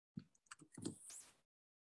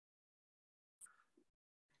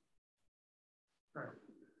Right.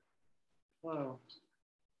 Hello.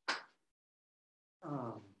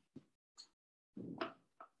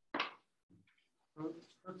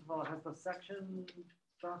 First of all, has the section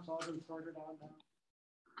stuff all been sorted out now?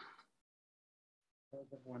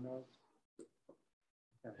 As everyone knows.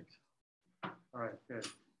 Okay. All right, good.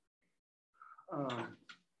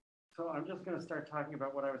 So I'm just going to start talking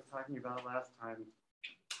about what I was talking about last time,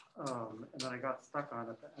 and then I got stuck on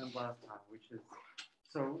at the end last time, which is,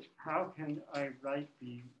 so how can I write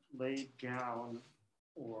be laid down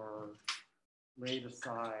or laid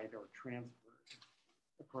aside or transferred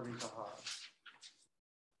according to Hobbes?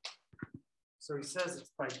 So he says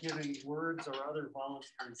it's by giving words or other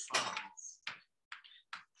voluntary signs.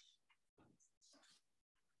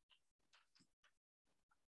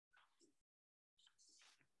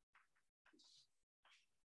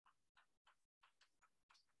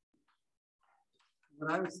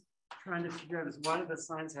 What I was trying to figure out is, why do the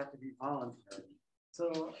signs have to be voluntary?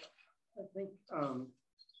 So I think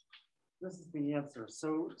this is the answer.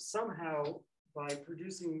 So somehow, by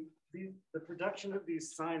producing the production of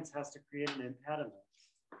these signs has to create an impediment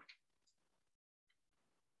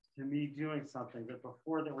to me doing something that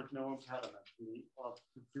before there was no impediment to me of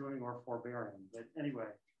doing or forbearing. But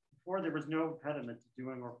anyway, before there was no impediment to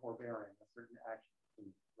doing or forbearing a certain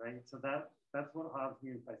action, right? So that's what Hobbes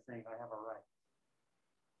means by saying I have a right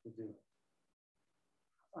to do it.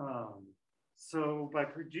 So by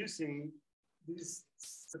producing these,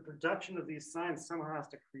 the production of these signs somehow has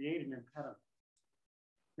to create an impediment.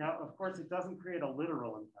 Now, of course, it doesn't create a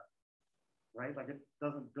literal impediment, right? Like it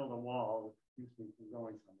doesn't build a wall that keeps me from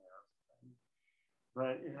going somewhere.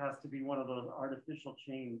 But it has to be one of those artificial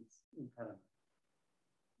chains impediments.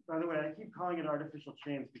 By the way, I keep calling it artificial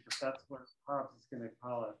chains because that's what Hobbes is going to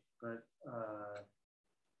call it, but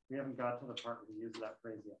we haven't got to the part where we use that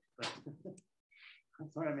phrase yet. But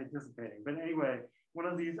that's what I'm anticipating. But anyway, one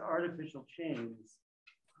of these artificial chains.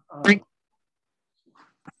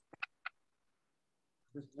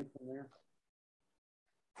 Just look from there.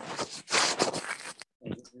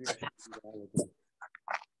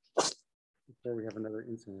 Before we have another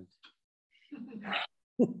incident.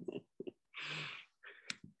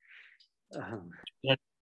 Yeah.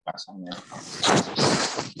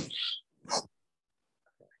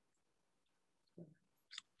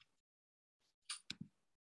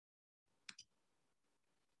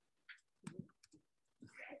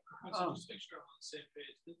 So just make sure I'm on the same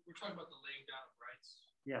page. We're talking about the laying down of rights.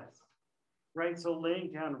 Yes. Right. So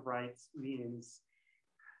laying down of rights means,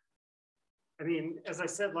 I mean, as I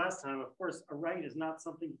said last time, of course, a right is not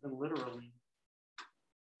something you can literally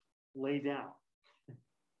lay down.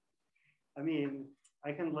 I mean,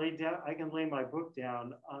 I can lay my book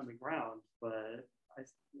down on the ground, but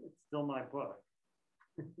it's still my book,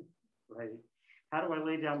 right? How do I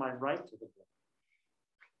lay down my right to the book?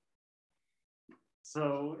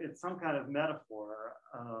 So it's some kind of metaphor,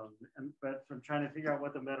 but from trying to figure out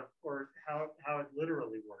what the metaphor, how it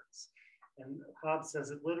literally works. And Hobbes says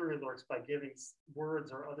it literally works by giving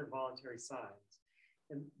words or other voluntary signs.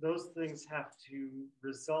 And those things have to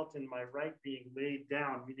result in my right being laid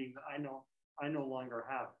down, meaning that I no longer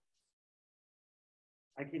have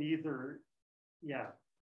it. I can either, yeah.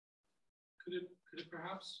 Could it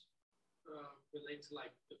perhaps relate to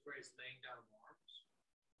like the phrase laying down of arms?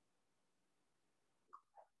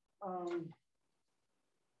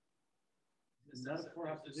 The metaphor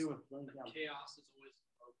has to do with laying down. Chaos is always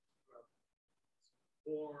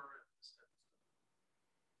war.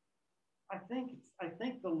 I think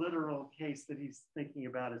the literal case that he's thinking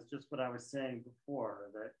about is just what I was saying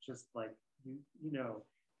before, that just like you know,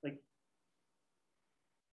 like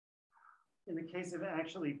in the case of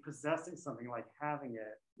actually possessing something, like having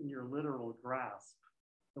it in your literal grasp,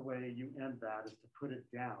 the way you end that is to put it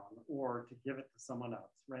down or to give it to someone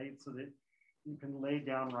else, right? So that you can lay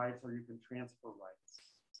down rights or you can transfer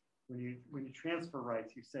rights. When you transfer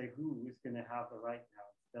rights, you say who is going to have the right now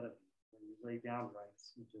instead of you. When you lay down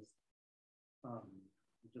rights, you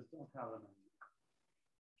just don't have them anymore.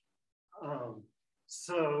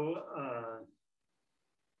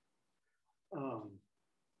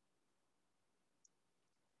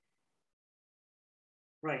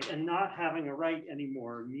 Right, and not having a right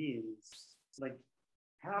anymore means, like,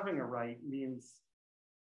 having a right means,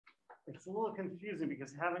 it's a little confusing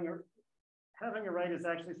because having a right is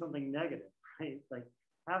actually something negative, right? Like,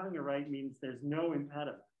 having a right means there's no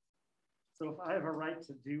impediment. So if I have a right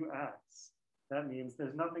to do X, that means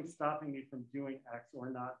there's nothing stopping me from doing X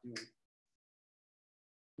or not doing it.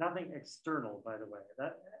 Nothing external, by the way.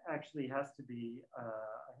 That actually has to be,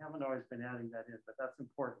 I haven't always been adding that in, but that's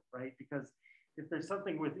important, right? Because if there's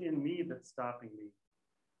something within me that's stopping me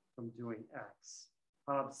from doing X.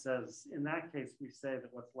 Hobbes says, in that case, we say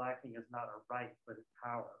that what's lacking is not a right, but a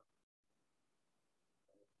power.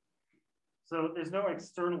 So there's no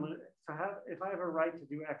external, if I have a right to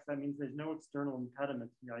do X, that means there's no external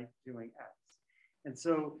impediment to my doing X. And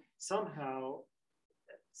so somehow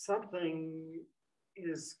something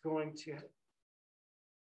is going to,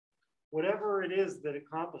 whatever it is that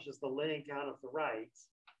accomplishes the laying down of the rights,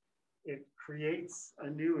 it creates a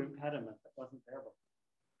new impediment that wasn't there before.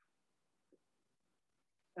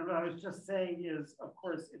 And what I was just saying is, of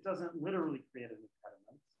course, it doesn't literally create an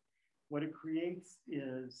impediment. What it creates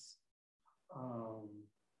is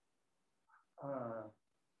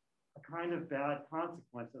a kind of bad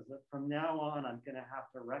consequences that from now on, I'm going to have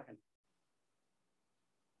to reckon.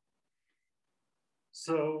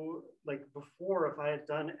 So like before, if I had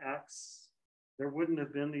done X, there wouldn't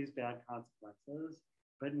have been these bad consequences.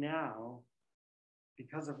 But now,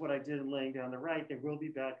 because of what I did in laying down the right, there will be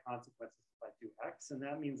bad consequences if I do X. And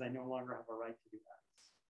that means I no longer have a right to do X.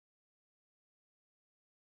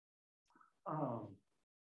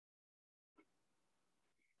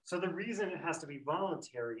 So the reason it has to be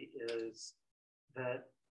voluntary is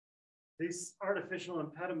that this artificial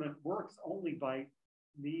impediment works only by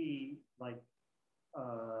me like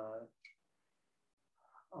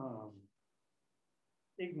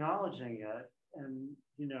acknowledging it and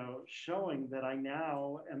showing that I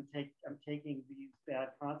now am taking these bad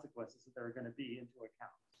consequences that are going to be into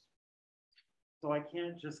account. So I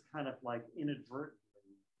can't just kind of like inadvertently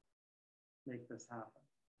make this happen.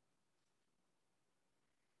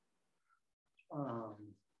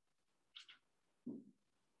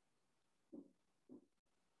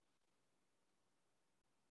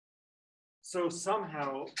 So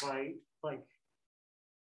somehow by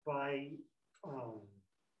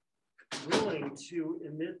willing to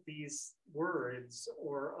emit these words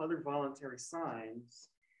or other voluntary signs,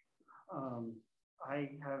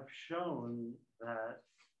 I have shown that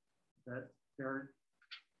there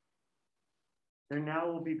now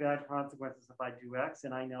will be bad consequences if I do X,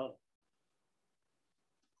 and I know that.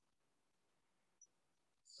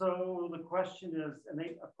 So the question is, and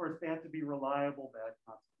of course, they have to be reliable bad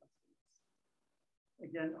consequences.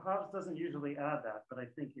 Again, Hobbes doesn't usually add that, but I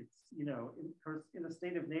think it's, in a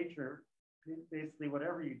state of nature, basically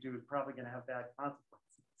whatever you do is probably going to have bad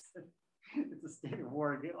consequences. It's a state of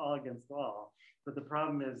war all against all. But the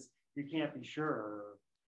problem is you can't be sure,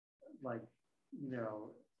 like,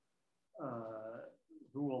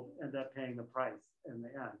 who will end up paying the price in the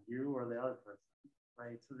end, you or the other person,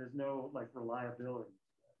 right? So there's no like reliability.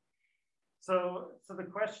 So the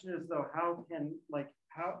question is though, how can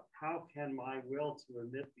my will to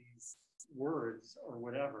emit these words or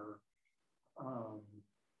whatever,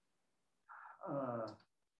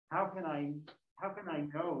 how can I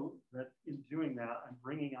know that in doing that I'm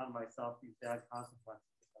bringing on myself these bad consequences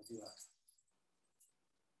if I do that?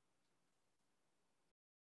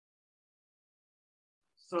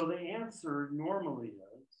 So the answer normally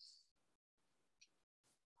is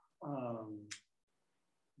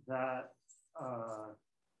that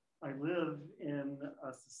I live in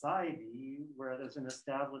a society where there's an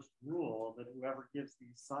established rule that whoever gives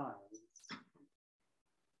these signs,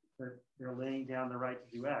 that they're laying down the right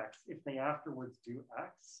to do X. If they afterwards do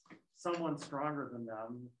X, someone stronger than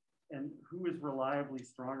them, and who is reliably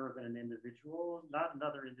stronger than an individual? Not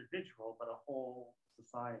another individual, but a whole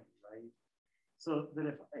society, right? So that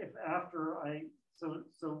if after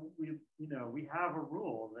we have a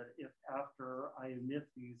rule that if after I emit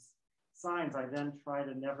these signs, I then try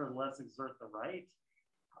to nevertheless exert the right,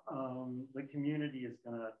 the community is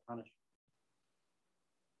going to punish me.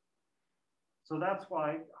 So that's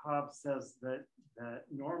why Hobbes says that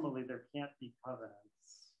normally there can't be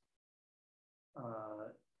covenants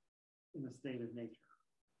in a state of nature.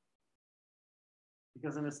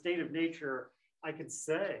 Because in a state of nature, I could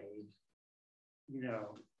say,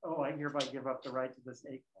 oh, I hereby give up the right to this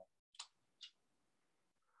acorn.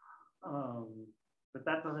 But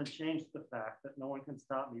that doesn't change the fact that no one can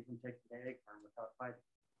stop me from taking the acorn without fighting.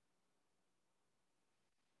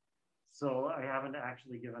 So I haven't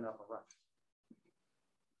actually given up a right.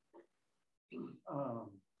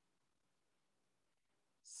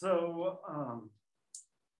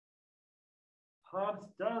 Hobbes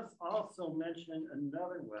does also mention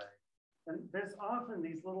another way, and there's often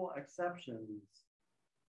these little exceptions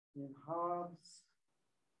in Hobbes,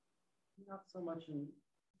 not so much in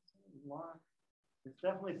Locke. There's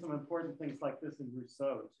definitely some important things like this in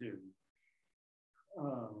Rousseau too.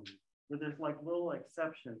 But there's like little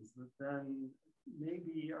exceptions that then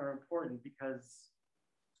maybe are important because,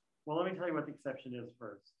 well, let me tell you what the exception is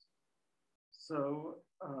first. So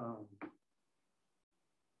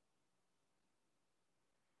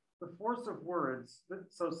The force of words,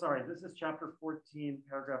 so sorry, this is chapter 14,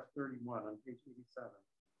 paragraph 31 on page 87.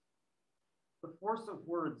 The force of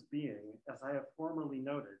words being, as I have formerly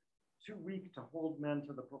noted, too weak to hold men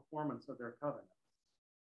to the performance of their covenants.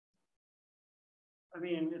 I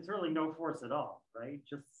mean, it's really no force at all, right?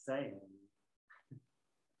 Just saying,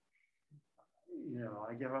 you know,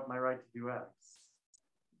 I give up my right to do X.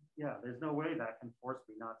 Yeah, there's no way that can force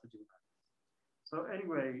me not to do X. So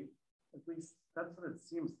anyway, at least that's what it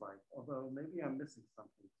seems like, although maybe I'm missing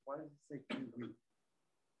something. Why does it say too weak?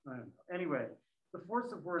 I don't know. Anyway, the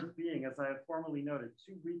force of words being, as I have formerly noted,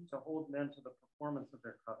 too weak to hold men to the performance of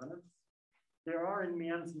their covenants, there are in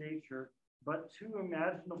man's nature but two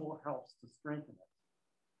imaginable helps to strengthen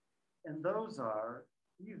it. And those are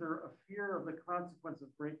either a fear of the consequence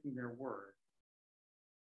of breaking their word.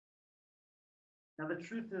 Now, the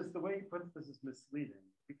truth is, the way he puts this is misleading,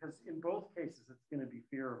 because in both cases, it's going to be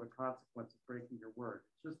fear of a consequence of breaking your word.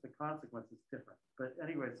 It's just the consequence is different. But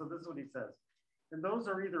anyway, so this is what he says. And those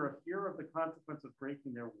are either a fear of the consequence of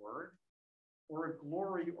breaking their word, or a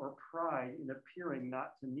glory or pride in appearing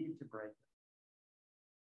not to need to break it.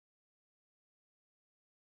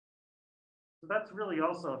 So that's really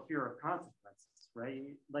also a fear of consequences,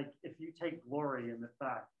 right? Like if you take glory in the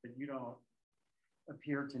fact that you don't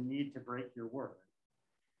appear to need to break your word,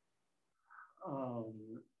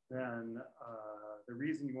 then the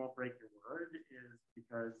reason you won't break your word is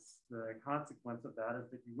because the consequence of that is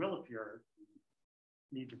that you will appear to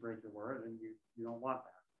need to break your word, and you don't want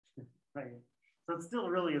that, right? So it still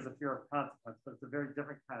really is a fear of consequence, but it's a very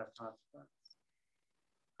different kind of consequence.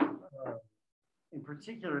 In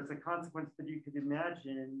particular, it's a consequence that you could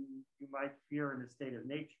imagine you might fear in a state of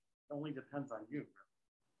nature. It only depends on you.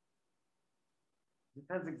 It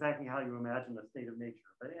depends exactly how you imagine a state of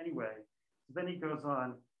nature. But anyway, so then he goes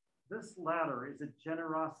on, this latter is a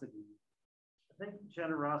generosity. I think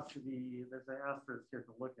generosity, there's an asterisk here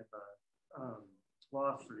to look at the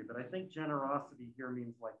glossary, but I think generosity here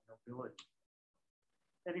means like nobility.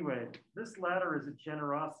 Anyway, this latter is a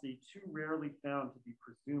generosity too rarely found to be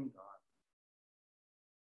presumed on,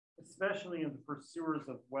 especially in the pursuers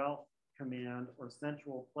of wealth, command, or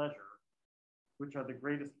sensual pleasure, which are the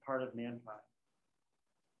greatest part of mankind.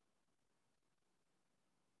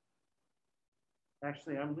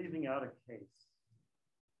 Actually, I'm leaving out a case.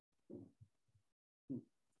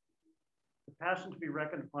 The passion to be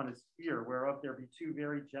reckoned upon is fear, whereof there be two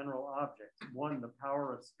very general objects. One, the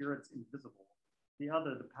power of spirits invisible. The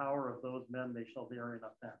other, the power of those men they shall therein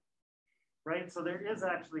offend. Right? So there is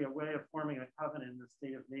actually a way of forming a covenant in the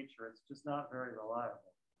state of nature. It's just not very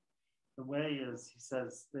reliable. The way is, he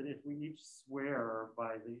says, that if we each swear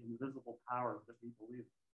by the invisible powers that we believe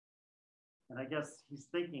in. And I guess he's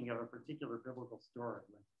thinking of a particular biblical story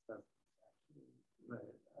when he says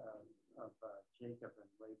of Jacob and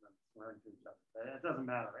Laban swearing to each other. It doesn't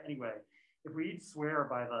matter. Anyway, if we each swear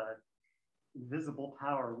by the invisible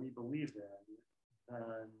power we believe in,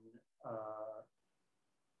 then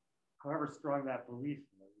however strong that belief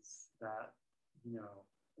is, that, you know,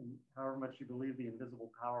 and however much you believe the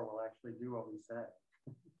invisible power will actually do what we say.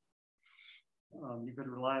 You could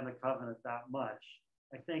rely on the covenant that much.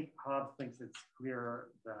 I think Hobbes thinks it's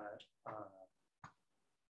clear that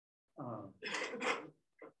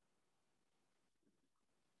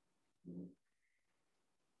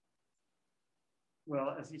well,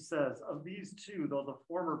 as he says, of these two, though the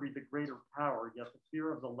former be the greater power, yet the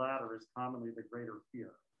fear of the latter is commonly the greater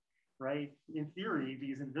fear, right? In theory,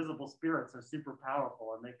 these invisible spirits are super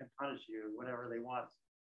powerful and they can punish you whenever they want.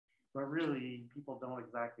 But really, people don't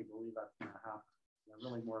exactly believe that's going to happen. They're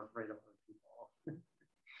really more afraid of other people.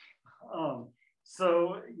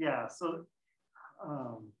 So yeah, so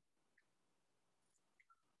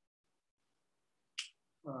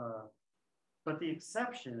but the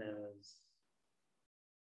exception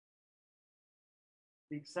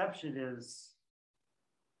is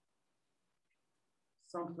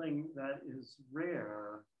something that is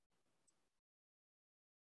rare,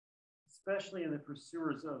 especially in the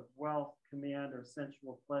pursuers of wealth, command, or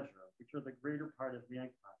sensual pleasure, which are the greater part of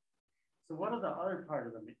mankind. So what are the other part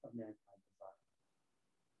of mankind desire?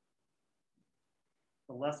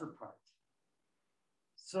 The lesser part.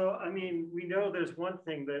 So, I mean, we know there's one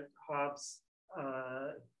thing that Hobbes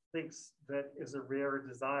thinks that is a rare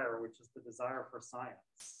desire, which is the desire for science.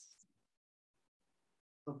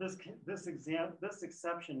 So this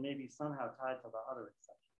exception may be somehow tied to the other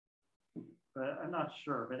exception, but I'm not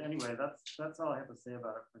sure. But anyway, that's all I have to say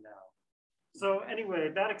about it for now. So anyway,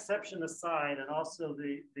 that exception aside, and also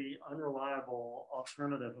the unreliable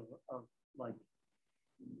alternative of like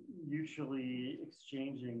mutually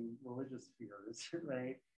exchanging religious fears,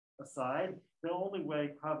 right? aside, the only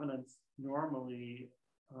way covenants normally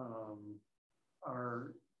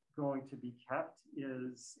are going to be kept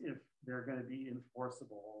is if they're going to be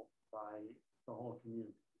enforceable by the whole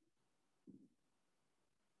community.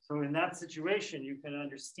 So in that situation, you can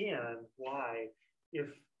understand why if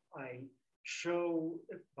I show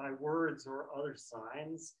by words or other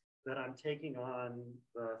signs that I'm taking on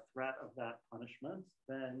the threat of that punishment,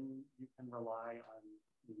 then you can rely on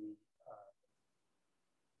the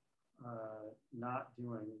not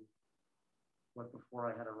doing what before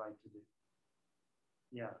I had a right to do.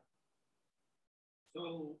 Yeah.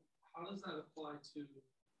 So how does that apply to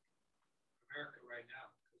America right now?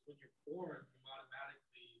 Because when you're born, you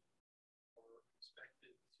automatically are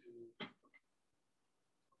expected to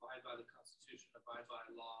abide by the Constitution, abide by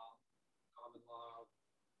law, common law,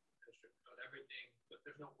 district code, everything. But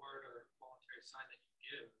there's no word or voluntary sign that you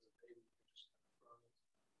give as a baby. You're just kind of thrown into.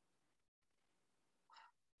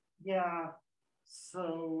 Yeah.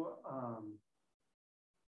 So,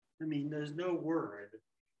 I mean, there's no word,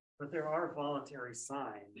 but there are voluntary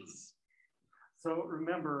signs. So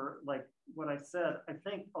remember, like what I said, I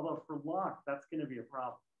think, although for Locke, that's going to be a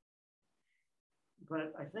problem.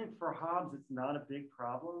 But I think for Hobbes, it's not a big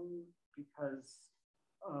problem because,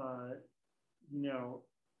 you know,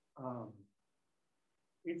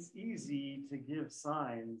 it's easy to give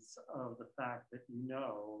signs of the fact that you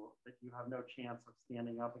know that you have no chance of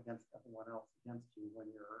standing up against everyone else against you when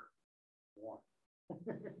you're born,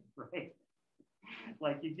 right?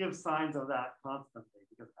 Like you give signs of that constantly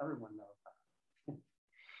because everyone knows that,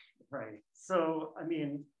 right? So, I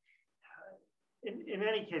mean, in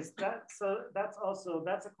any case, that's a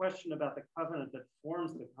question about the covenant that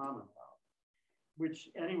forms the Commonwealth, which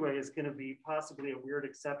anyway is going to be possibly a weird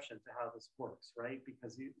exception to how this works, right?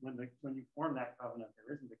 Because when you form that covenant,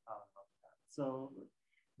 there isn't a Commonwealth. So,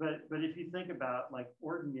 but if you think about like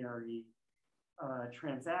ordinary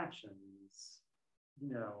transactions, you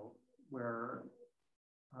know, where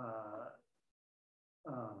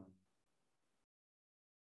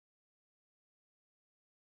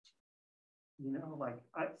you know, like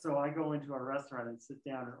I go into a restaurant and sit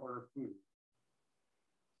down and order food.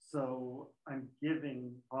 So I'm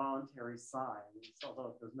giving voluntary signs,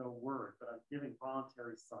 although there's no word, but I'm giving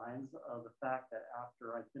voluntary signs of the fact that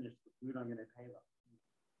after I finish the food, I'm going to pay them.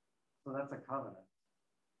 So that's a covenant.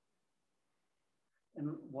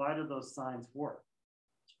 And why do those signs work?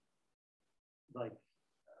 Like,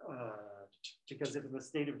 because if in the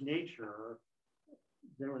state of nature,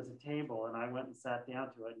 there was a table and I went and sat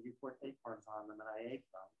down to it and you put acorns on them and I ate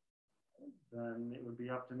them, then it would be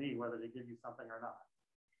up to me whether to give you something or not.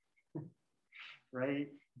 Right?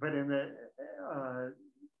 But in the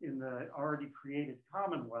already created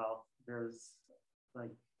Commonwealth, there's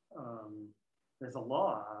like there's a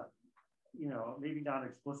law, you know, maybe not an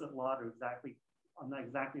explicit law to on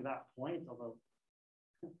exactly that point, although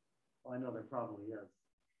well, I know there probably is,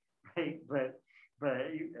 right?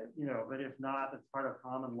 But you know, but if not, it's part of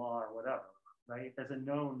common law or whatever, right? There's a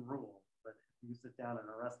known rule that if you sit down in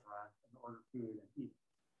a restaurant and order food and eat,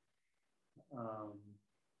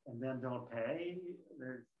 and then don't pay,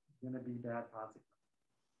 there's going to be bad consequences.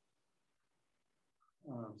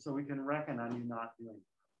 So we can reckon on you not doing it.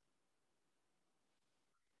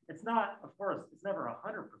 It's not, of course, it's never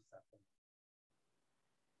 100%.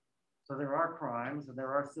 So there are crimes and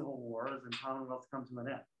there are civil wars and commonwealths come to an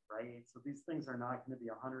end, right? So these things are not going to be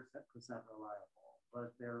 100% reliable,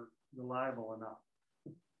 but they're reliable enough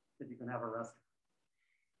that you can have a restaurant,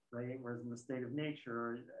 right? Whereas in the state of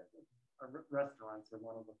nature, restaurants are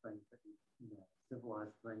one of the things that you know,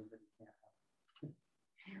 civilized things that you can't have.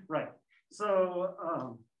 Right. So,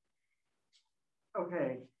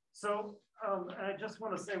 okay. So I just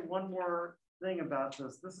want to say one more thing about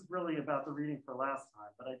this. This is really about the reading for last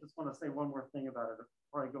time, but I just want to say one more thing about it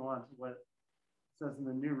before I go on to what it says in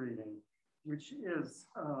the new reading, which is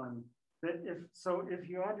that if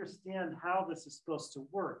you understand how this is supposed to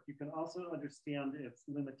work, you can also understand its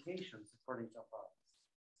limitations according to Hobbes.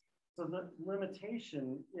 So the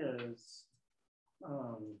limitation is,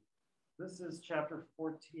 this is chapter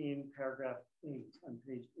 14, paragraph 8 on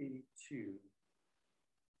page 82.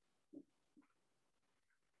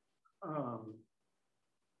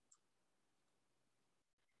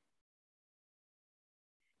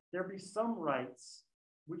 There be some rights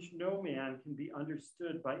which no man can be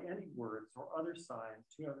understood by any words or other signs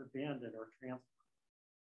to have abandoned or transferred.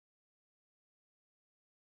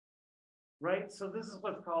 Right? So this is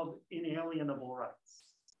what's called inalienable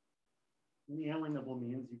rights. Inalienable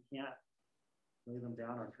means you can't lay them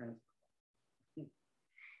down or transfer them.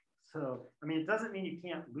 So, I mean, it doesn't mean you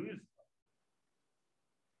can't lose them.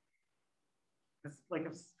 Because, like,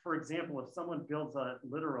 if, for example, if someone builds a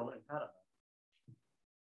literal impediment,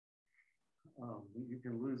 you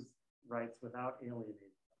can lose rights without alienating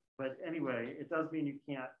them. But anyway, it does mean you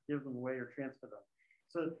can't give them away or transfer them.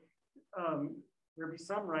 So there be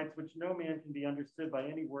some rights which no man can be understood by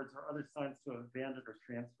any words or other signs to have abandoned or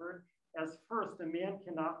transferred. As first, a man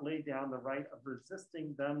cannot lay down the right of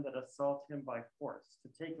resisting them that assault him by force to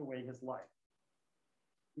take away his life,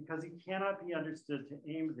 because he cannot be understood to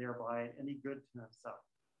aim thereby at any good to himself.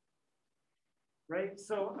 Right?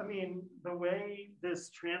 So, I mean, the way this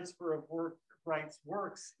transfer of rights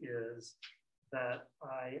works is that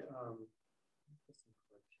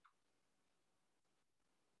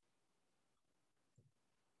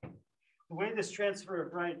the way this transfer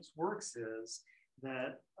of rights works is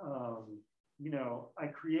that, you know, I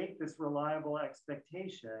create this reliable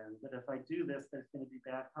expectation that if I do this, there's going to be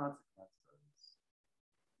bad consequences.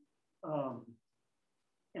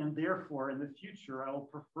 And therefore, in the future, I will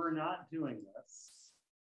prefer not doing this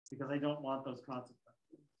because I don't want those consequences.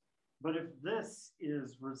 But if this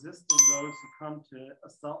is resisting those who come to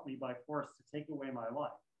assault me by force to take away my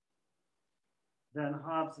life, then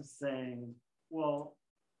Hobbes is saying, well,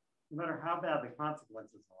 no matter how bad the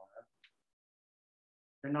consequences are,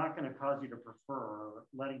 they're not going to cause you to prefer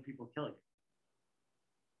letting people kill you.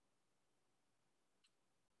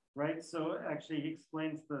 Right? So actually, he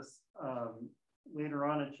explains this later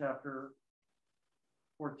on in chapter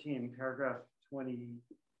 14, paragraph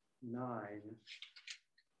 29.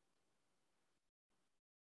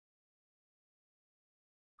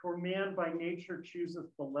 For man by nature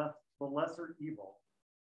chooseth the lesser evil,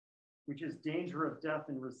 which is danger of death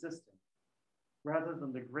in resisting, rather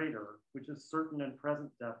than the greater, which is certain and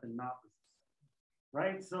present death in not resisting.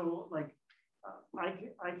 Right? So, like,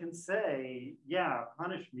 I can say, yeah,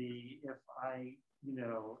 punish me if I, you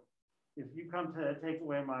know, if you come to take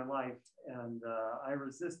away my life and I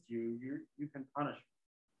resist you, you can punish me.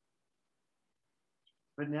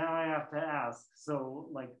 But now I have to ask, so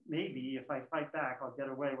like maybe if I fight back, I'll get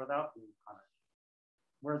away without being punished.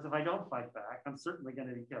 Whereas if I don't fight back, I'm certainly going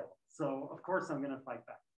to be killed. So of course I'm going to fight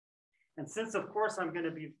back. And since of course I'm going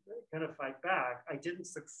to fight back, I didn't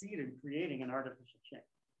succeed in creating an artificial chain.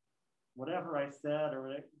 Whatever I said,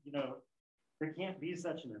 or you know, there can't be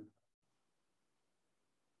such an impact,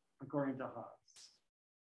 according to Hobbes.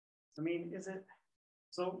 I mean, is it?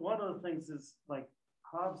 So one of the things is like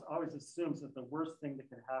Hobbes always assumes that the worst thing that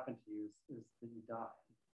can happen to you is that you die,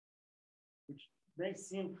 which may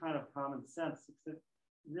seem kind of common sense, except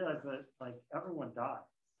you realize that like everyone dies.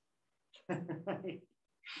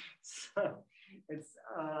 So it's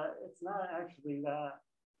not actually that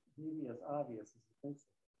maybe as obvious as you think.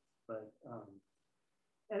 But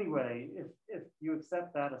anyway, if you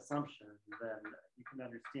accept that assumption, then you can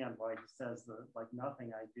understand why he says that like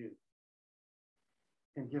nothing I do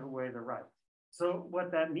can give away the right. So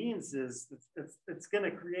what that means is it's going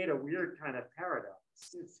to create a weird kind of paradox.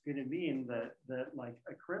 It's going to mean that like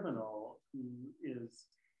a criminal who is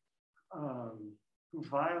who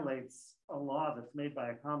violates a law that's made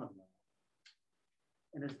by a common law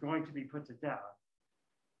and is going to be put to death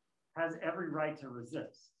has every right to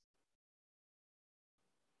resist.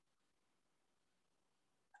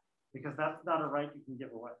 Because that's not a right you can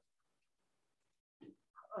give away.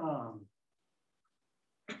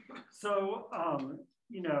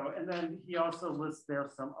 You know, and then he also lists there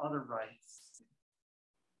some other rights.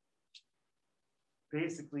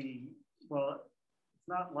 Basically, well, it's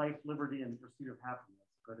not life, liberty, and pursuit of happiness,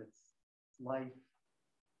 but it's life,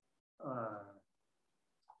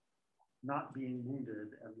 not being wounded,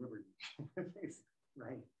 and liberty,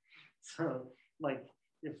 right? So, like,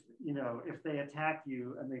 if you know, if they attack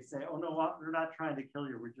you and they say, "Oh no, we're not trying to kill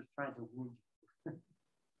you; we're just trying to wound you."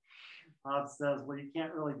 Hobbes says, "Well, you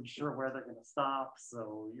can't really be sure where they're going to stop,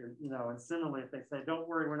 so you're, you know." And similarly, if they say, "Don't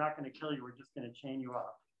worry, we're not going to kill you; we're just going to chain you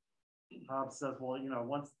up," Hobbes says, "Well, you know,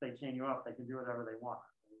 once they chain you up, they can do whatever they want."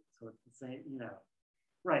 So it's the same, you know,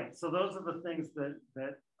 right? So those are the things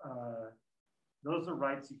that those are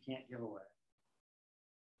rights you can't give away.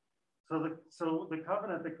 So the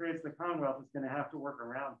covenant that creates the Commonwealth is going to have to work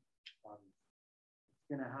around. It's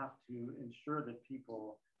going to have to ensure that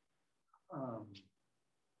people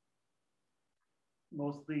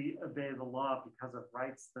mostly obey the law because of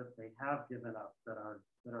rights that they have given up that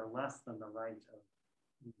are less than the right of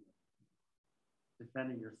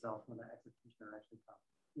defending yourself when the executioner actually comes.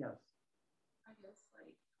 Yes. I guess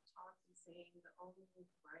like Hobbes is saying the only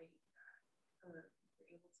right that you're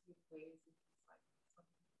able to give away is if it's like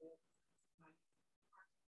something that like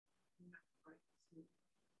right to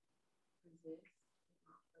resist.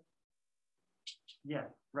 Yeah.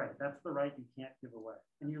 Right, that's the right you can't give away.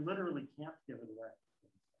 And you literally can't give it away.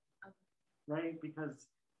 Okay. Right? Because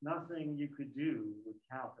nothing you could do would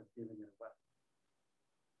count as giving it away.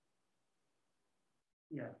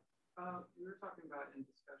 Yeah. We were talking about in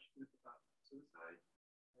discussion about suicide.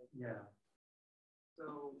 Yeah.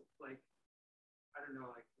 So, like, I don't know,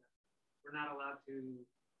 like, we're not allowed to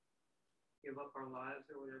give up our lives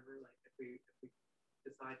or whatever, like, if we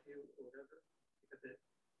decide to or whatever, because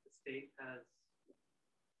the state has,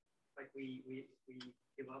 like, we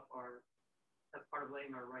give up our, that's part of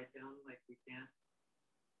laying our right down, like, we can't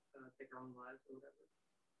take our own lives or whatever.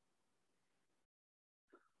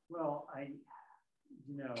 Well, I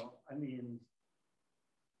mean,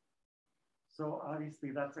 so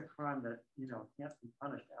obviously that's a crime that, can't be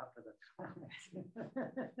punished after the crime.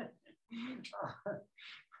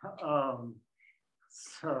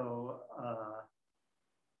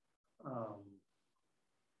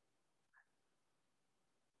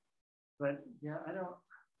 But yeah,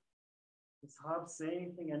 does Hobbes say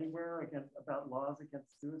anything anywhere about laws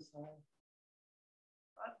against suicide?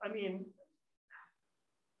 I mean,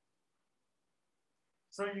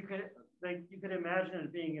 so you could imagine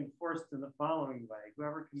it being enforced in the following way: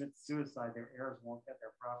 whoever commits suicide, their heirs won't get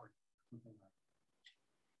their property, something like that.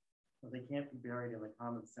 So they can't be buried in the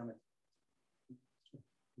common cemetery.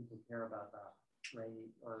 People care about that, right?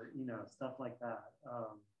 Or stuff like that.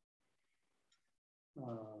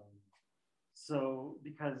 So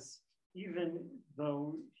because even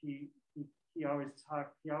though he always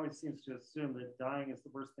seems to assume that dying is the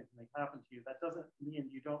worst thing that can happen to you, that doesn't mean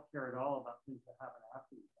you don't care at all about things that happen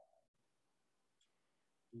after you die.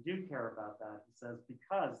 You do care about that, he says,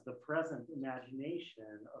 because the present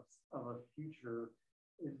imagination of a future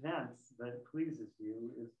events that pleases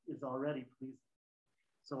you is already pleasing.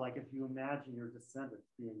 So like if you imagine your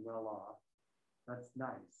descendants being well off, that's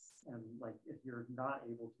nice. And like if you're not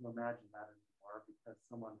able to imagine that anymore because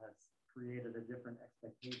someone has created a different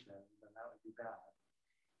expectation, then that would be bad.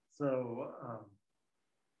 So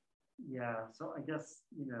yeah, so I guess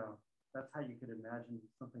that's how you could imagine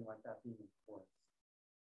something like that being enforced.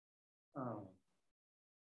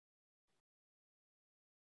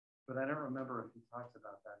 But I don't remember if he talks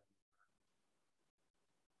about that.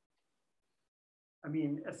 I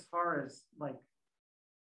mean, as far as like,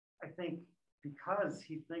 I think because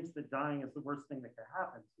he thinks that dying is the worst thing that could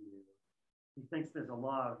happen to you, he thinks there's a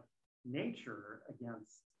law of nature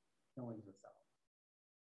against killing yourself.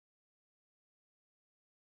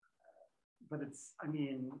 But it's, I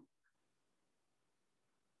mean,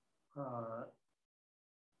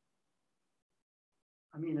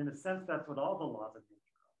 in a sense, that's what all the laws of nature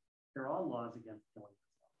are. They're all laws against killing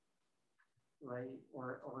yourself, right?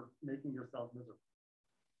 Or making yourself miserable.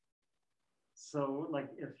 So, like,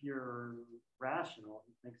 if you're rational,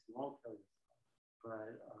 he thinks you won't kill yourself.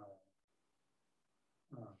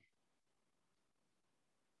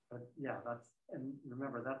 But yeah, and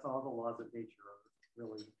remember, that's all the laws of nature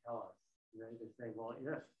really tell us. Right? They say, well,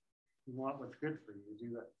 if you want what's good for you,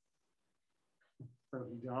 do this. So if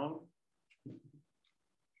you don't,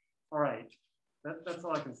 all right. That's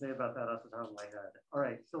all I can say about that off the top of my head. All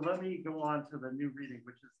right, so let me go on to the new reading,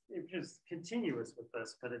 which is continuous with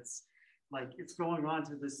this, but it's like it's going on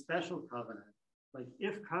to this special covenant. Like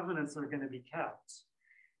if covenants are going to be kept,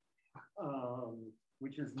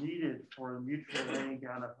 which is needed for mutual laying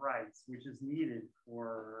down of rights, which is needed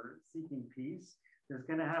for seeking peace, there's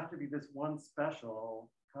going to have to be this one special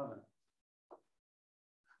covenant.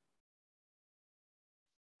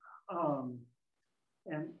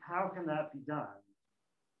 And how can that be done?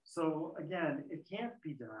 So again, it can't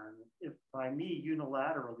be done if by me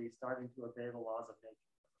unilaterally starting to obey the laws of nature.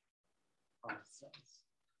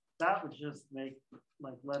 That would just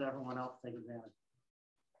let everyone else take advantage.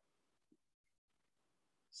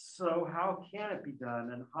 So how can it be done?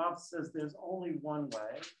 And Hobbes says there's only one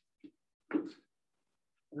way.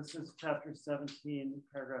 This is chapter 17,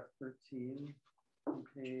 paragraph 13, on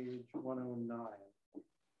page 109.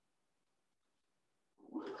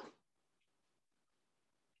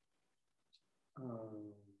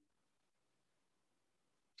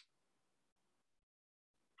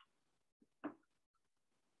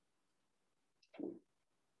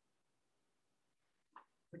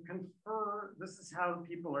 To confer, this is how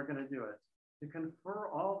people are going to do it. To confer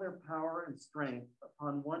all their power and strength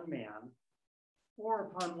upon one man or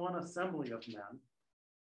upon one assembly of men.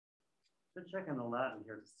 Should check in the Latin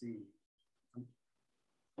here to see.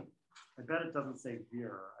 I bet it doesn't say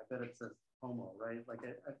vir. I bet it says homo, right? Like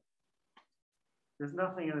there's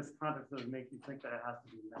nothing in this context that would make you think that it has to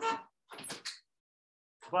be messy.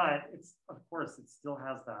 But it's, of course, it still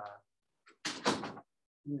has that.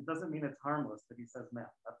 It doesn't mean it's harmless that he says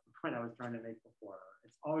math. That's the point I was trying to make before.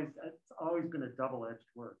 It's always been a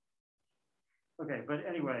double-edged word. Okay, but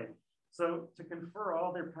anyway, so to confer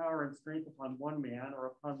all their power and strength upon one man or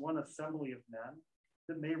upon one assembly of men,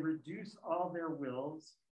 that may reduce all their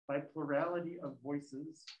wills by plurality of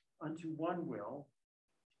voices unto one will,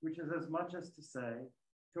 which is as much as to say,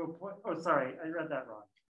 to appoint, oh, sorry, I read that wrong.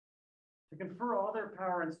 To confer all their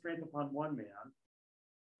power and strength upon one man,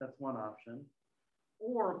 that's one option,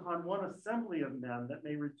 or upon one assembly of men that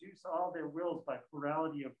may reduce all their wills by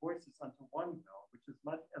plurality of voices unto one will, which is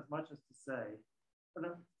as much as to say, oh,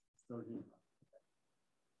 no, still here.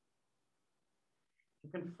 To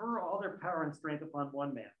confer all their power and strength upon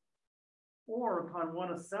one man, or upon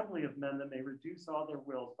one assembly of men that may reduce all their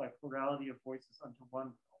wills by plurality of voices unto one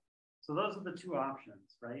will. So those are the two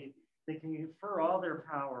options, right? They can confer all their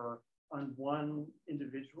power on one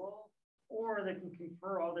individual, or they can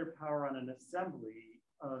confer all their power on an assembly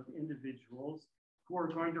of individuals who are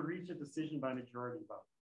going to reach a decision by majority vote.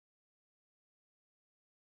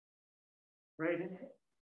 Right?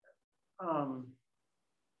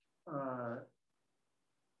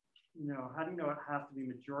 You know, how do you know it has to be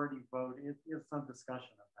majority vote? It is some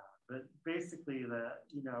discussion of that. But basically,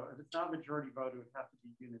 you know, if it's not majority vote, it would have to be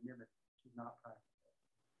unanimity, which is not practical.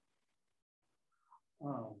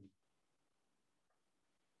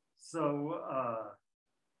 So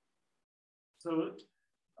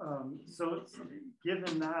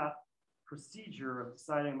given that procedure of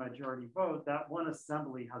deciding majority vote, that one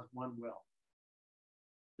assembly has one will,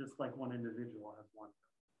 just like one individual has one will.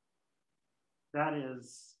 That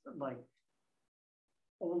is like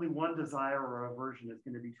only one desire or aversion is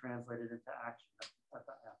going to be translated into action at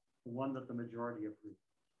the end, the one that the majority approves.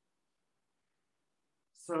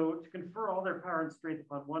 So to confer all their power and strength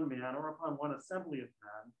upon one man or upon one assembly of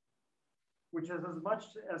men, which is as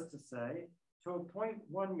much as to say, to appoint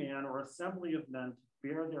one man or assembly of men to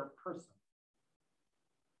bear their person.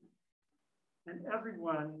 And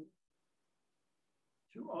everyone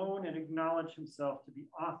to own and acknowledge himself to be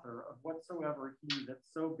author of whatsoever he that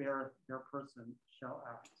so beareth their person shall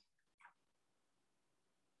act.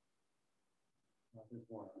 There's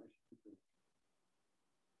more.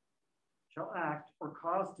 Shall act or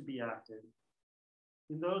cause to be acted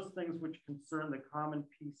in those things which concern the common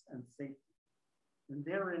peace and safety, and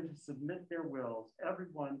therein to submit their wills,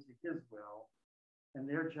 everyone to his will, and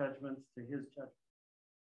their judgments to his judgment.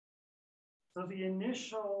 So the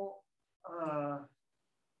initial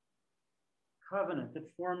covenant that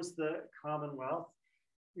forms the Commonwealth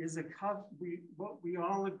is what we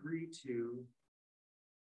all agree to.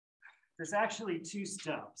 There's actually two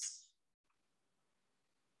steps,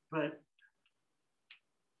 but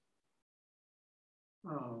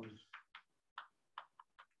no.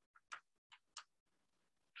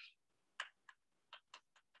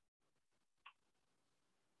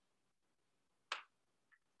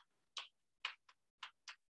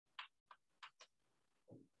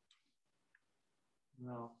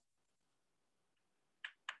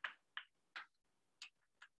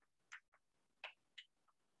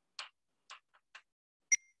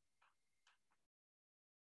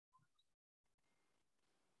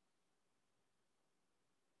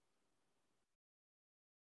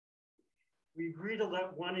 We agree to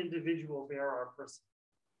let one individual bear our person.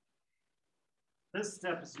 This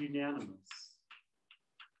step is unanimous.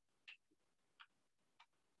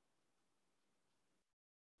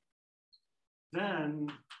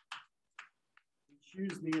 Then we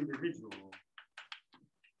choose the individual.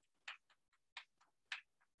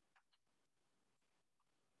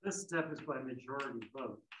 This step is by majority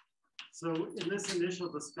vote. So in this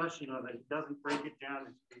initial discussion of it, it doesn't break it down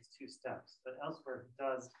into these two steps, but elsewhere it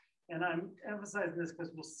does. And I'm emphasizing this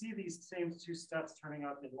because we'll see these same two steps turning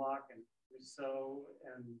up in Locke and Rousseau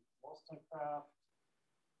and Wollstonecraft.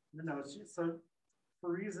 No, so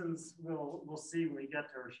for reasons we'll see when we get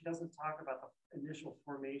to her, she doesn't talk about the initial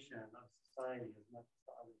formation of society as much as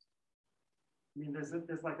the others. I mean,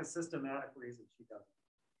 there's like a systematic reason she doesn't.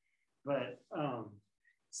 But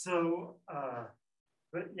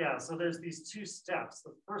but yeah, so there's these two steps.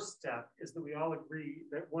 The first step is that we all agree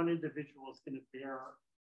that one individual is going to bear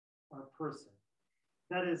our person.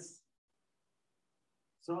 That is,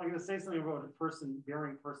 so I'm going to say something about what a person,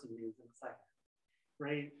 bearing person means in a second,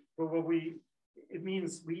 right? But it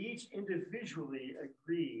means we each individually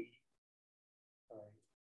agree,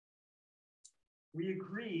 we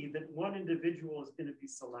agree that one individual is going to be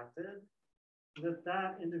selected,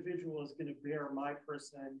 that individual is going to bear my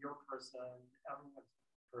person, your person, everyone's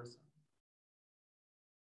person.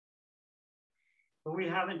 But we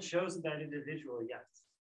haven't chosen that individual yet.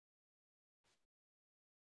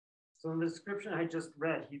 So in the description I just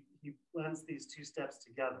read, he blends these two steps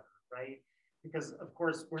together, right? Because of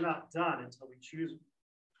course we're not done until we choose.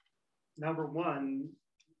 Number one,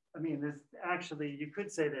 I mean, this actually, you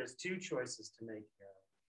could say there's two choices to make here.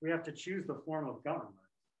 We have to choose the form of government.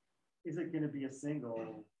 Is it going to be a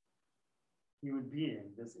single human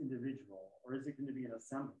being, this individual, or is it going to be an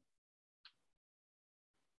assembly?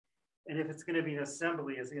 And if it's going to be an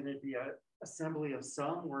assembly, is it going to be an assembly of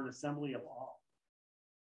some or an assembly of all?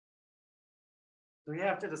 So we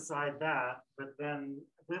have to decide that, but then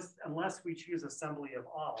this, unless we choose assembly of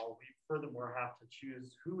all, we furthermore have to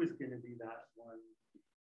choose who is going to be that one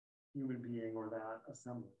human being or that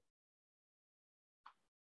assembly.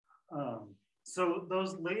 So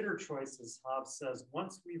those later choices, Hobbes says,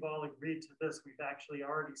 once we've all agreed to this, we've actually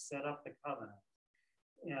already set up the covenant.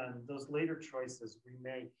 And those later choices we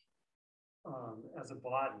make as a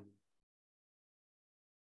body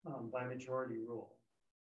by majority rule.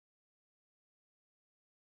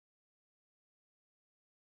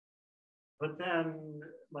 But then,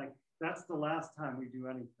 like, that's the last time we do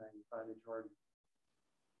anything by majority,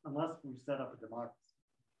 unless we set up a democracy.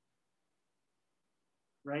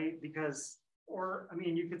 Right? Because, or, I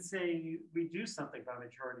mean, you could say we do something by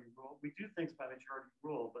majority rule. We do things by majority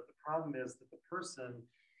rule, but the problem is that the person,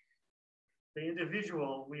 the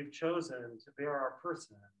individual we've chosen to bear our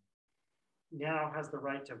person now has the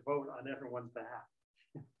right to vote on everyone's behalf.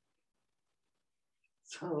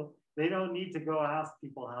 So they don't need to go ask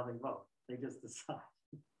people how they vote. They just decide.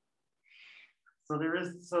 So there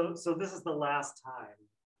is, so this is the last time,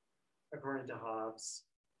 according to Hobbes,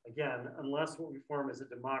 again, unless what we form is a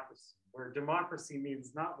democracy, where democracy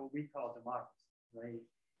means not what we call democracy, right?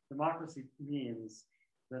 Democracy means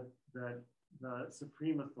that the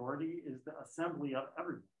supreme authority is the assembly of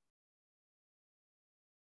everyone.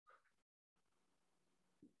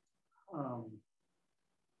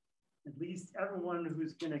 At least everyone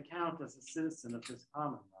who's going to count as a citizen of this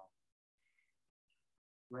commonwealth,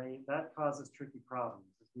 right? That causes tricky problems.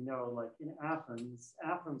 As we know, like in Athens,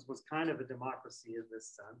 Athens was kind of a democracy in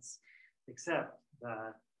this sense, except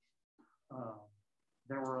that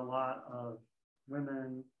there were a lot of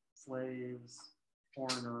women, slaves,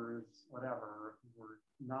 foreigners, whatever, who were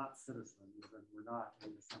not citizens and were not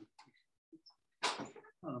in the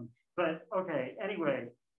assembly. But okay, anyway,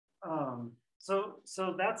 so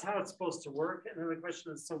that's how it's supposed to work. And then the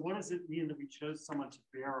question is, so what does it mean that we chose someone to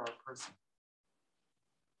bear our person?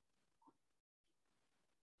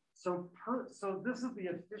 So this is the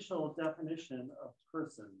official definition of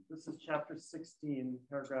person. This is chapter 16,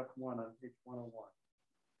 paragraph 1 on page 101.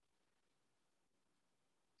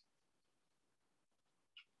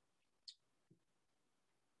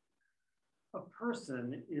 A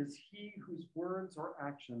person is he whose words or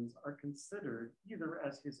actions are considered either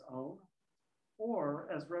as his own or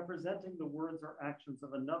as representing the words or actions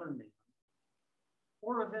of another man,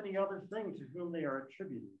 or of any other thing to whom they are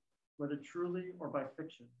attributed, whether truly or by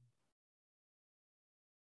fiction.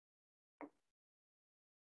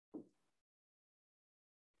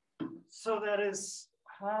 So that is,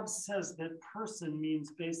 Hobbes says that person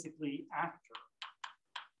means basically actor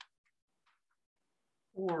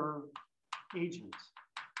or agent.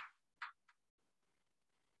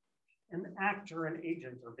 And actor and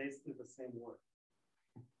agent are basically the same word,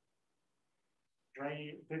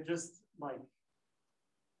 right? They're just like,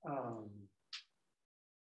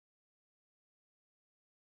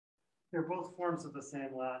 they're both forms of the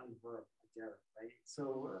same Latin verb, right?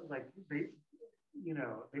 So like they, you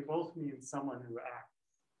know, they both mean someone who acts.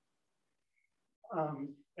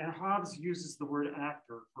 And Hobbes uses the word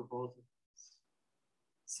actor for both of these.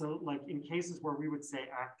 So like in cases where we would say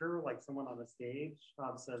actor, like someone on a stage,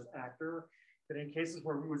 Hobbes says actor. But in cases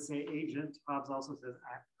where we would say agent, Hobbes also says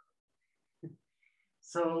actor.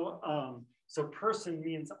 So person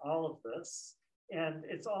means all of this. And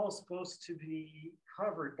it's all supposed to be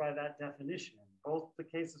covered by that definition. Both the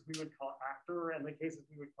cases we would call actor and the cases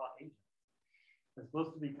we would call agent. It's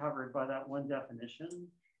supposed to be covered by that one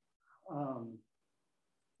definition. And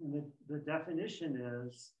the definition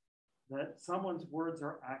is that someone's words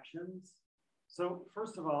or actions, so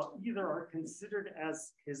first of all, either are considered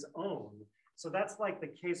as his own. So that's like the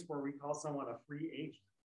case where we call someone a free agent,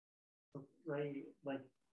 right? Like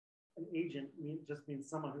an agent just means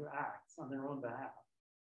someone who acts on their own behalf.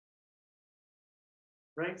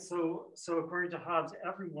 Right, so according to Hobbes,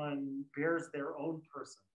 everyone bears their own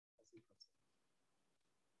person, as he puts it.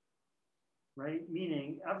 Right,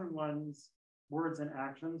 meaning everyone's words and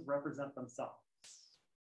actions represent themselves.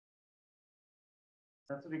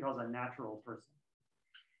 That's what he calls a natural person,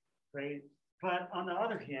 right? But on the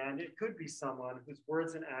other hand, it could be someone whose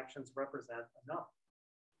words and actions represent another.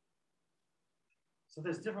 So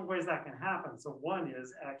there's different ways that can happen. So one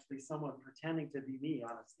is actually someone pretending to be me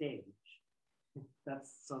on a stage.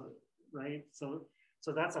 That's so, right? So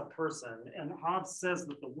that's a person. And Hobbes says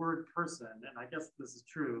that the word person, and I guess this is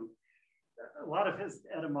true, a lot of his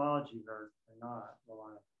etymologies are not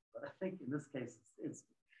reliable. But I think in this case, it's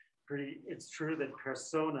true that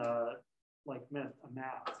persona like meant a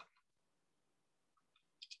mask.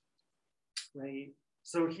 Right?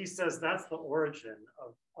 So he says that's the origin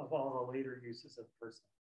of all the later uses of person.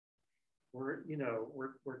 We're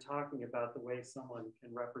talking about the way someone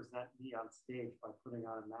can represent me on stage by putting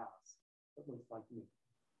on a mask that looks like me.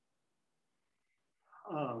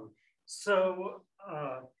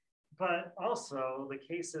 But also the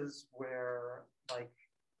cases where, like,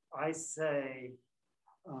 I say,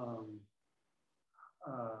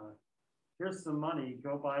 here's some money,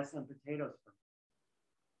 go buy some potatoes for me.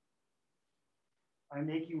 I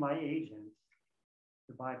make you my agent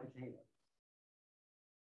to buy potatoes.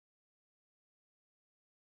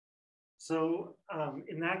 So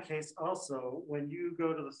in that case also, when you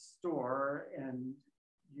go to the store and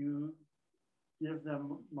you give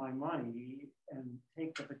them my money and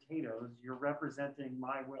take the potatoes, you're representing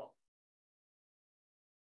my will.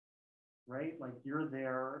 Right? Like you're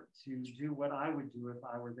there to do what I would do if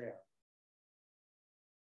I were there.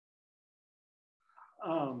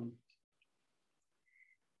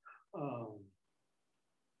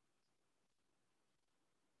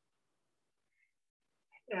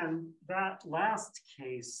 And that last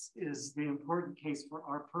case is the important case for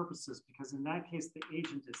our purposes, because in that case, the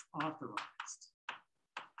agent is authorized.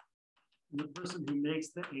 And the person who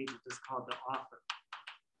makes the agent is called the author.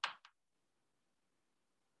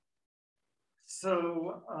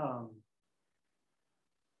 So,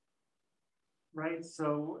 right,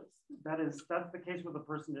 so that's the case where the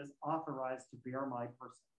person is authorized to bear my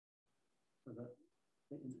person. For the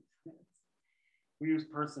we use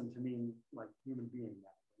person to mean like human being now.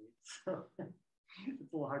 So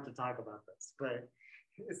it's a little hard to talk about this, but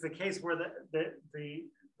it's the case where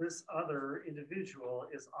this other individual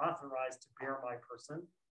is authorized to bear my person.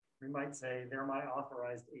 We might say they're my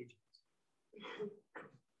authorized agent.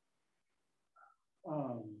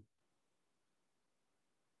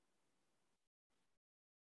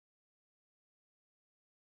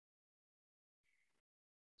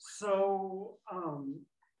 So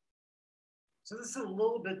this is a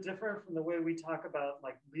little bit different from the way we talk about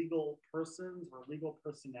like legal persons or legal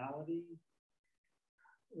personality,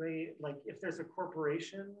 right? Like if there's a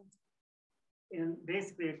corporation, and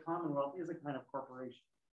basically a commonwealth is a kind of corporation,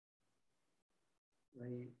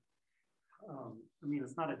 right? I mean,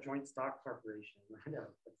 it's not a joint stock corporation, no,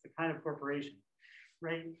 it's a kind of corporation,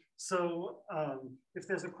 right? So if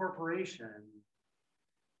there's a corporation,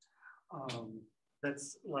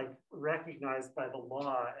 that's like recognized by the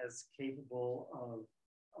law as capable of,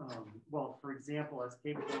 well, for example, as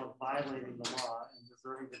capable of violating the law and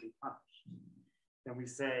deserving to be punished, then we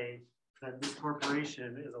say that this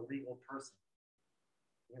corporation is a legal person,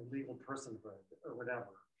 a legal personhood or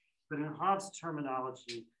whatever. But in Hobbes'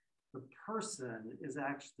 terminology, the person is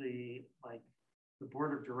actually like the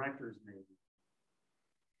board of directors, maybe.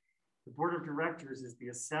 The board of directors is the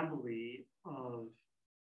assembly of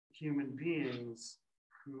human beings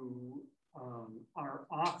who are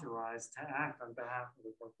authorized to act on behalf of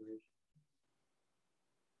the corporation,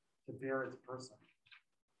 to bear its person.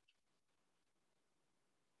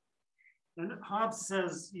 And Hobbes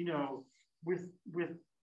says, you know, with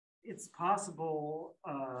it's possible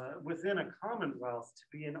within a commonwealth to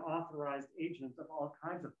be an authorized agent of all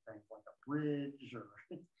kinds of things, like a bridge or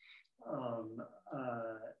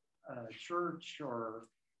a church or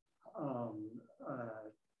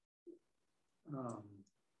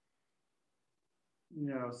you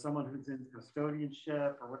know, someone who's in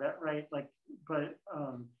custodianship or whatever, right? Like, but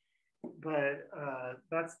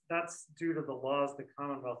that's due to the laws the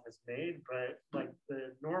Commonwealth has made. But like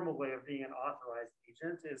the normal way of being an authorized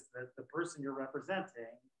agent is that the person you're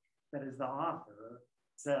representing, that is the author,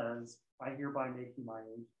 says, "I hereby make you my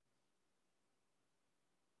agent."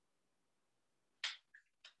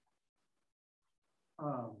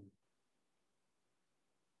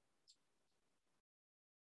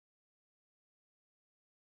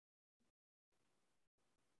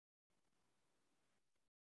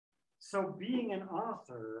 So being an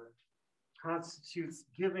author constitutes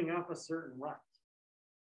giving up a certain right.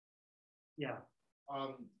 Yeah.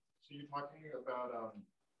 So you're talking about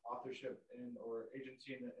authorship or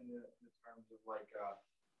agency in the terms of like a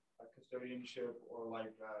custodianship or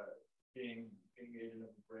like being agent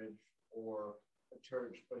of a bridge or a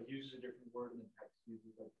church, but it uses a different word in the text,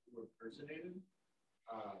 uses like the word personated.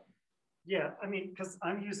 Yeah, I mean, because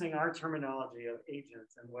I'm using our terminology of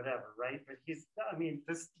agents and whatever, right? But he's, I mean,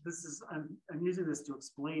 this is, I'm using this to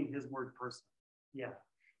explain his word person. Yeah.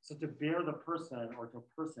 So to bear the person or to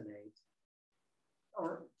personate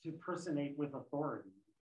with authority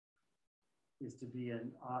is to be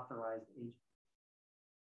an authorized agent.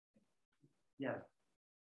 Yeah.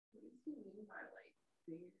 What does he mean by like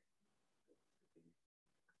bear?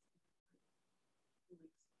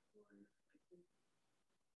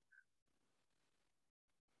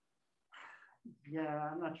 Yeah,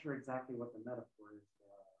 I'm not sure exactly what the metaphor is.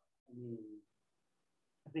 I mean,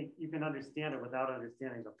 I think you can understand it without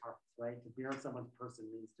understanding the parts, right? To bear someone's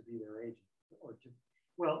person means to be their agent, or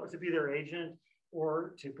to be their agent,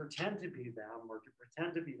 or to pretend to be them, or to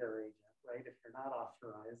pretend to be their agent, right? If you're not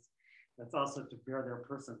authorized, that's also to bear their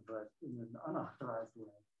person, but in an unauthorized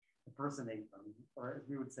way, impersonate them, or as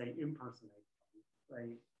we would say, impersonate them,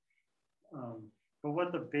 right? But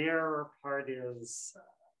what the bear part is,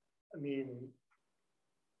 I mean,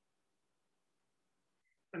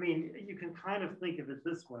 you can kind of think of it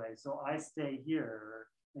this way. So I stay here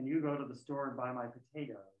and you go to the store and buy my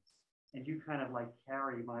potatoes and you kind of like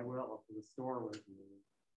carry my will up to the store with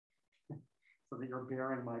you so that you're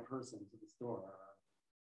bearing my person to the store.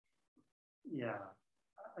 Yeah,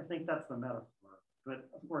 I think that's the metaphor. But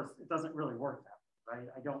of course, it doesn't really work that way, right?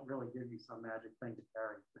 I don't really give you some magic thing to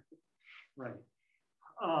carry. Right.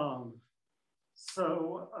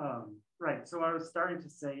 Right. So what I was starting to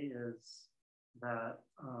say is that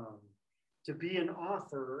to be an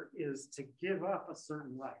author is to give up a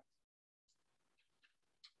certain right.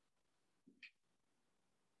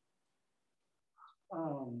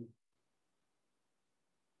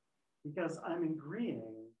 Because I'm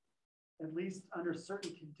agreeing, at least under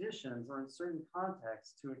certain conditions or in certain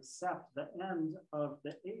contexts, to accept the end of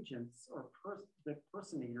the agent's or the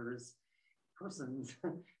person's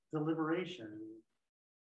deliberation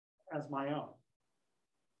as my own.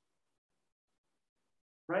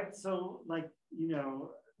 Right? So, like, you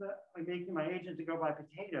know, I'm making my agent to go buy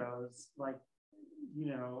potatoes, like, you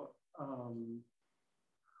know,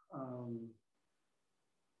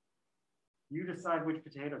 you decide which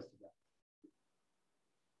potatoes to get.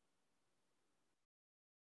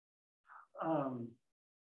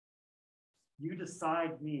 You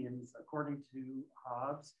decide means, according to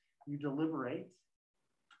Hobbes, you deliberate,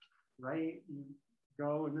 right? You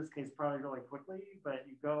go, in this case, probably really quickly, but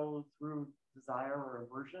you go through desire or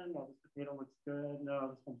aversion. Oh, this potato looks good. No,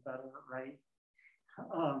 this one's better, right?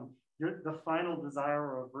 The final desire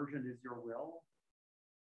or aversion is your will.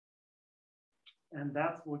 And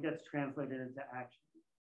that's what gets translated into action.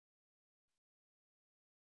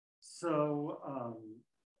 So,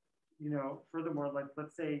 you know, furthermore, like,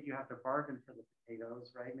 let's say you have to bargain for the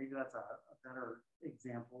potatoes, right? Maybe that's a better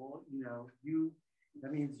example. You know,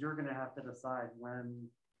 that means you're going to have to decide when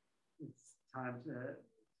it's time to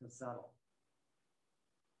settle.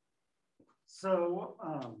 So,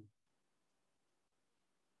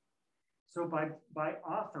 so by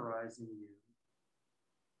authorizing you,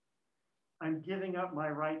 I'm giving up my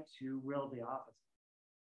right to will the opposite.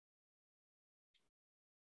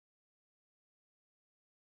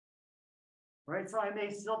 Right, so I may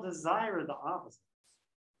still desire the opposite.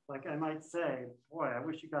 Like I might say, boy, I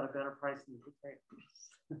wish you got a better price than the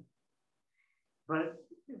potatoes. But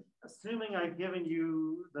assuming I've given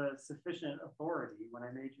you the sufficient authority when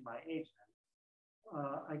I made you my agent,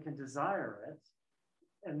 I can desire it.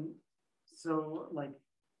 And so like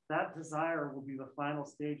that desire will be the final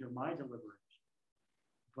stage of my deliberation,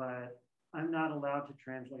 but I'm not allowed to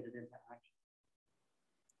translate it into action.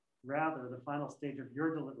 Rather, the final stage of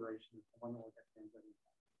your deliberation is the one that will get translated into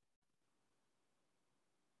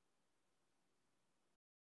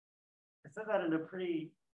action. I said that in a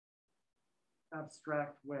pretty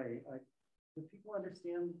abstract way. Do people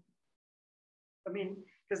understand? I mean,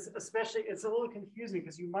 because especially it's a little confusing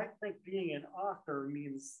because you might think being an author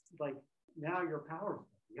means like now you're powerful.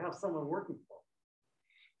 You have someone working for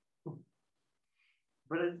you.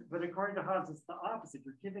 But according to Hobbes, it's the opposite.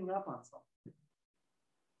 You're giving up on something.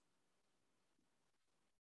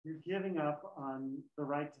 You're giving up on the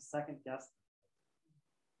right to second guess them.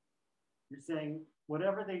 You're saying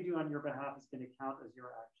whatever they do on your behalf is going to count as your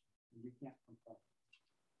action, and you can't complain.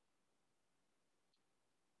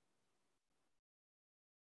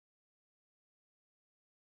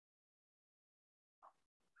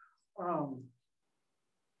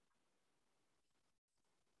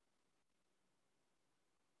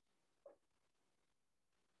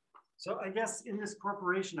 So I guess in this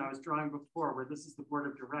corporation I was drawing before, where this is the board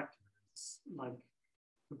of directors, like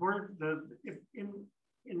the board, in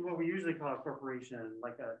what we usually call a corporation,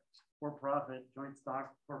 like for-profit joint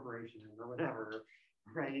stock corporation or whatever,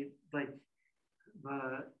 right? Like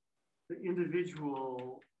the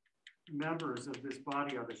individual members of this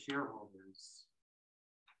body are the shareholders.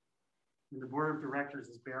 And the board of directors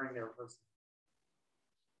is bearing their person.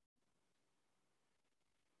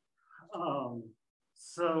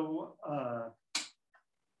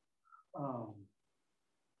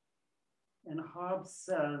 And Hobbes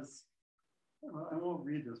says, I won't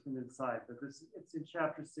read this from inside, but it's in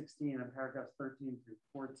chapter 16 and paragraphs 13 through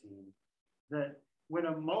 14, that when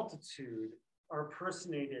a multitude are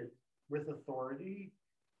personated with authority,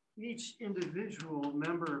 each individual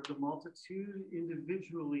member of the multitude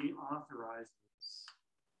individually authorizes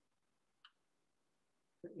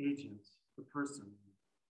the agent, the person.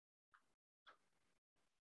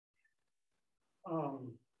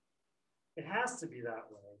 It has to be that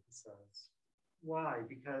way, he says. Why?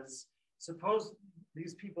 Because suppose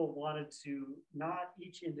these people wanted to not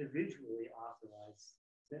each individually authorize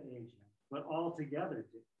the agent, but all together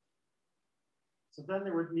do. So then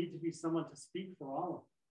there would need to be someone to speak for all of them.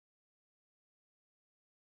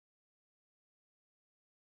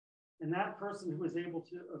 And that person who was able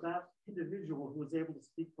to, or that individual who was able to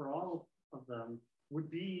speak for all of them would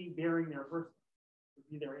be bearing their person, would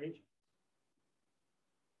be their agent.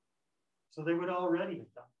 So they would already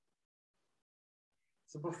have done it.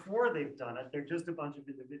 So before they've done it, they're just a bunch of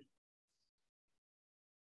individuals.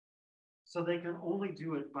 So they can only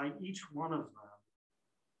do it by each one of them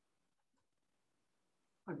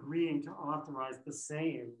agreeing to authorize the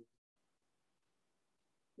same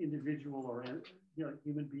individual or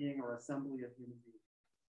human being or assembly of human beings.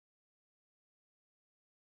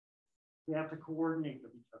 They have to coordinate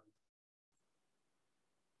with each other.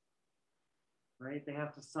 Right? They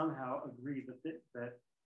have to somehow agree that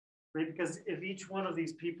right? Because if each one of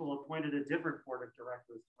these people appointed a different board of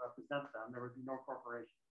directors to represent them, there would be no corporation.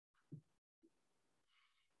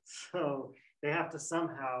 So they have to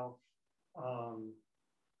somehow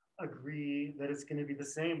agree that it's going to be the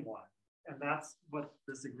same one. And that's what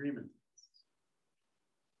this agreement is.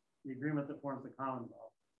 The agreement that forms the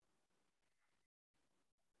Commonwealth.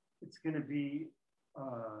 It's going to be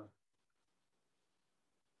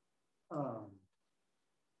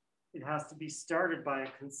it has to be started by a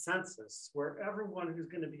consensus where everyone who's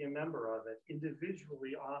going to be a member of it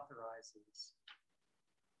individually authorizes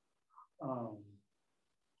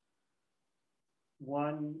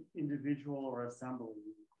one individual or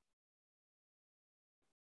assembly.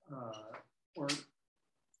 Or,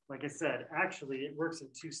 like I said, actually it works in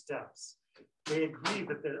two steps. They agree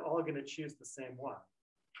that they're all going to choose the same one.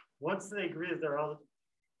 Once they agree that they're all,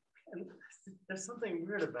 and there's something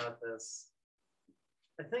weird about this.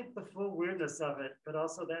 I think the full weirdness of it, but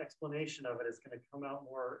also the explanation of it is going to come out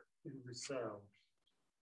more in Rousseau.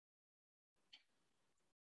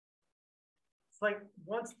 It's like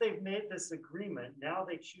once they've made this agreement, now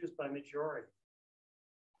they choose by majority.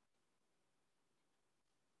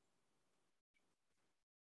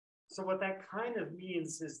 So what that kind of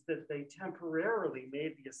means is that they temporarily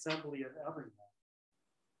made the assembly of everyone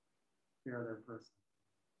bear their person.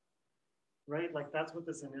 Right? Like that's what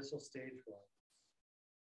this initial stage was.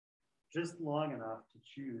 Just long enough to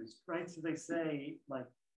choose, right? So they say like,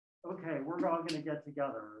 okay, we're all gonna get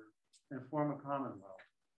together and form a commonwealth.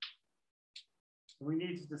 We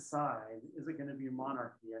need to decide, is it gonna be a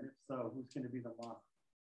monarchy? And if so, who's gonna be the monarch?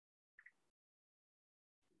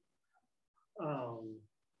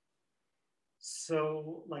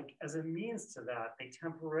 So like as a means to that, they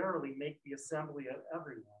temporarily make the assembly of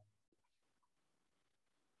everyone.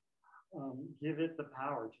 Give it the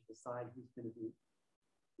power to decide who's gonna be,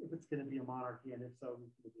 if it's going to be a monarchy, and if so,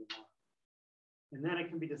 who's going to be a monarch. And then it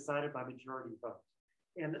can be decided by majority vote.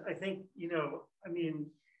 And I think, I mean,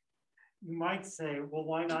 you might say, well,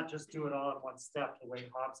 why not just do it all in one step, the way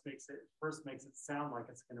Hobbes first makes it sound like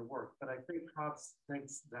it's going to work. But I think Hobbes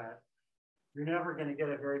thinks that you're never going to get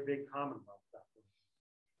a very big commonwealth that way,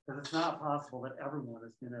 because it's not possible that everyone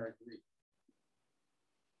is going to agree.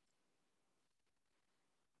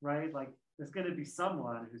 Right? Like, there's going to be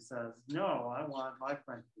someone who says, no, I want my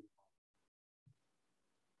friend to be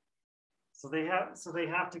one. So they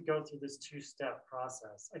have to go through this two-step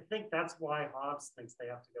process. I think that's why Hobbes thinks they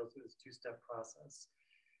have to go through this two-step process.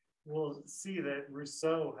 We'll see that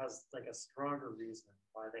Rousseau has like a stronger reason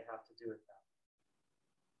why they have to do it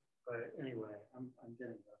that way. But anyway, I'm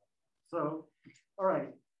getting there. So, all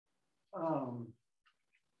right.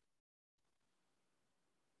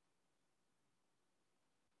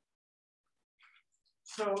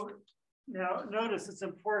 So now notice it's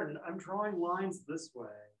important. I'm drawing lines this way,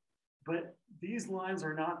 but these lines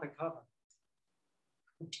are not the covenant.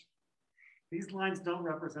 These lines don't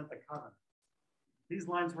represent the covenant. These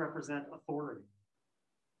lines represent authority.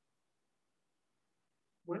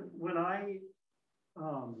 When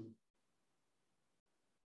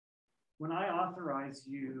I authorize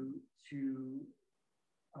you to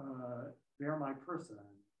bear my person,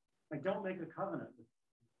 I don't make a covenant with you.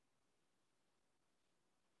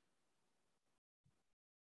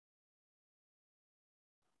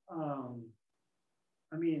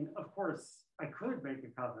 I mean, of course, I could make a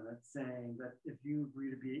covenant saying that if you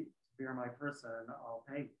agree to bear my person, I'll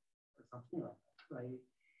pay you or something like that, right?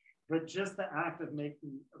 But just the act of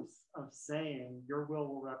saying your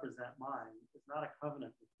will represent mine is not a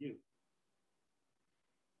covenant with you.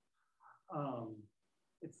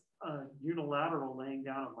 It's a unilateral laying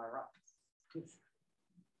down of my rights,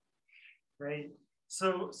 right?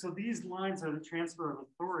 So these lines are the transfer of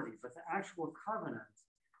authority, but the actual covenant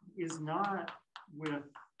is not with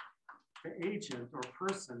the agent or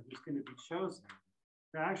person who's going to be chosen.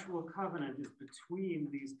 The actual covenant is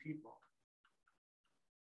between these people.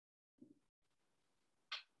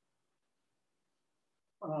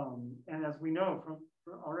 And as we know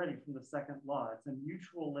already from the second law, it's a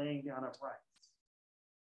mutual laying down of rights.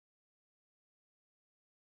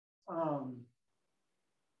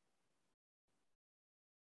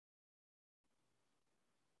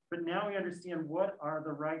 But now we understand what are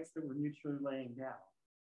the rights that we're mutually laying down.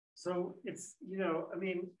 So it's, I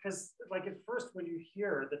mean, because like at first when you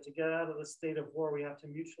hear that to get out of the state of war, we have to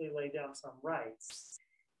mutually lay down some rights,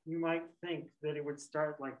 you might think that it would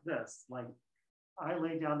start like this, like, I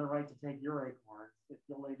lay down the right to take your acorn if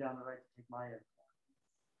you'll lay down the right to take my acorn.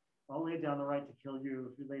 I'll lay down the right to kill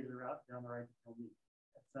you if you lay down the right to kill me,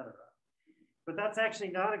 etc. But that's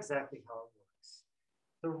actually not exactly how it works.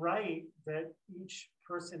 The right that each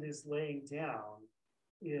person is laying down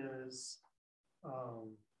is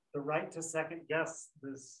the right to second guess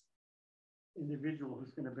this individual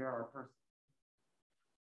who's going to bear our person.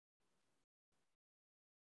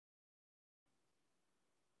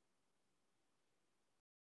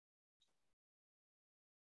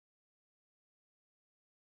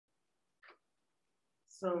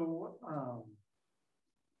 So,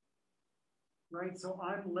 right, so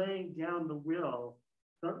I'm laying down the will,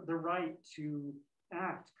 the right to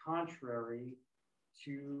act contrary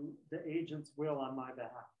to the agent's will on my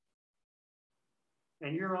behalf.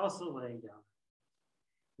 And you're also laying down.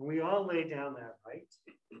 And we all lay down that right.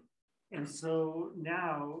 And so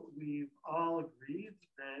now we've all agreed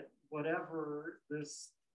that whatever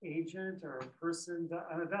this agent or person,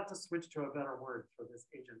 I'm about to switch to a better word for this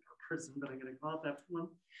agent or person, but I'm going to call it that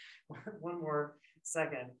one more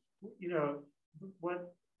second.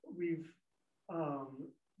 What we've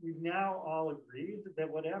now all agreed that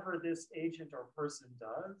whatever this agent or person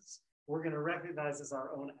does, we're going to recognize as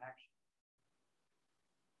our own action.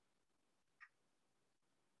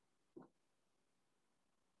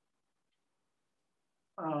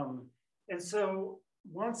 And so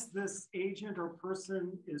once this agent or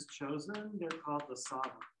person is chosen, they're called the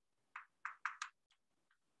sovereign.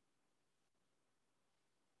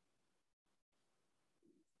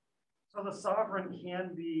 So the sovereign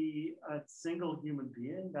can be a single human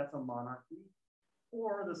being, that's a monarchy,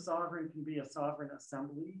 or the sovereign can be a sovereign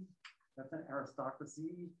assembly, that's an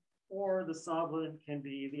aristocracy, or the sovereign can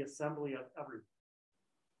be the assembly of everyone.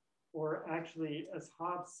 Or actually, as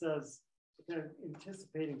Hobbes says, kind of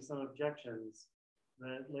anticipating some objections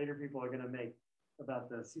that later people are going to make about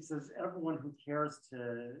this. He says, everyone who cares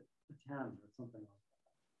to attend or something like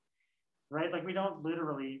that, right? Like we don't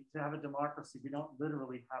literally, to have a democracy, we don't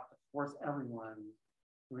literally have to force everyone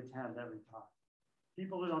to attend every time.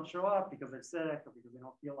 People who don't show up because they're sick or because they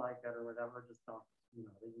don't feel like it or whatever, just don't,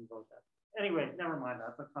 they can vote that. Anyway, never mind,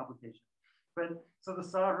 that's a complication. But so the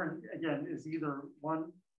sovereign, again, is either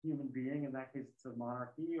one human being, in that case it's a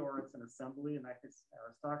monarchy, or it's an assembly, in that case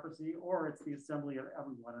aristocracy, or it's the assembly of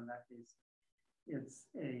everyone, in that case it's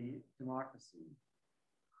a democracy.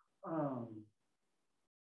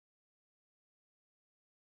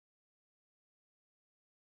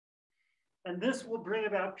 And this will bring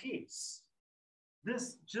about peace.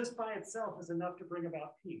 This just by itself is enough to bring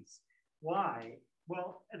about peace. Why?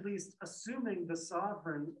 Well, at least assuming the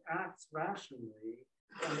sovereign acts rationally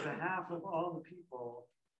on behalf of all the people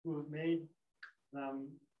who have made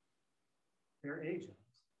them their agents.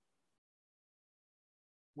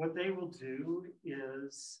 What they will do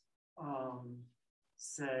is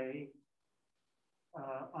say,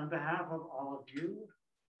 on behalf of all of you,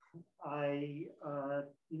 I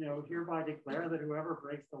hereby declare that whoever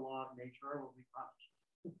breaks the law of nature will be punished.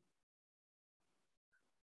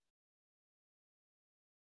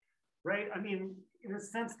 right? I mean, in a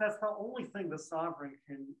sense, that's the only thing the sovereign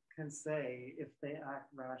can say if they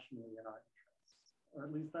act rationally in our interests, or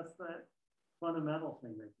at least that's the fundamental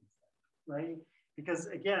thing they can say, right? Because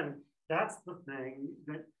again, that's the thing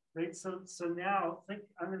that, right? So now think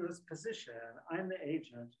I'm in this position. I'm the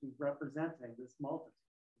agent who's representing this multitude.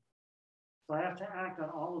 So I have to act on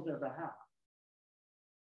all of their behalf.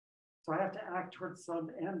 So I have to act towards some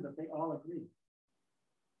end that they all agree.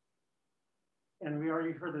 And we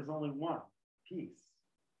already heard there's only one, peace.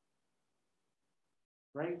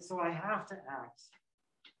 Right? So I have to act,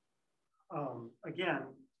 again,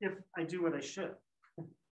 if I do what I should.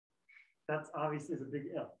 That's obviously is a big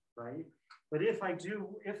if, right? But if I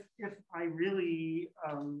do, if I really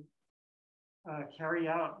carry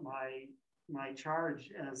out my charge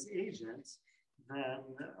as agent, then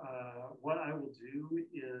what I will do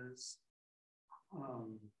is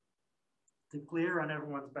declare on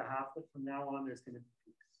everyone's behalf that from now on there's going to be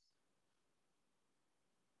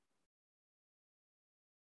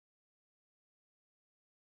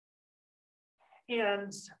peace.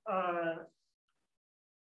 And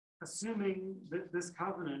assuming that this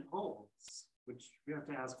covenant holds, which we have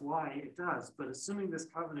to ask why it does, but assuming this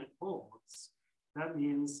covenant holds, that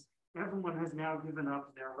means everyone has now given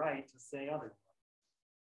up their right to say otherwise.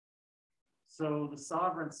 So the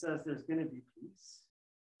sovereign says there's going to be peace.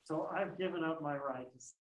 So I've given up my right to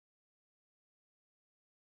say.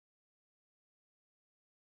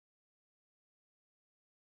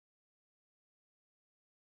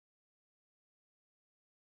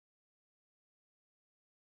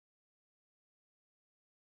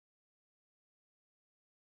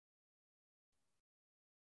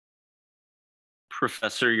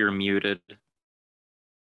 Professor, you're muted.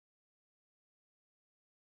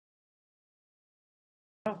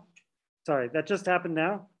 Sorry, that just happened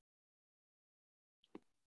now?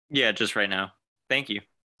 Yeah, just right now. Thank you.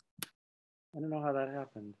 I don't know how that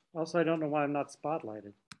happened. Also, I don't know why I'm not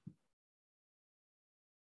spotlighted.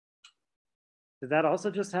 Did that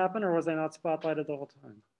also just happen, or was I not spotlighted the whole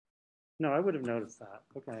time? No, I would have noticed that.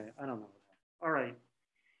 Okay, I don't know. All right.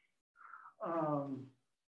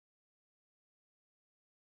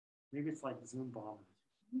 Maybe it's like Zoom bombers.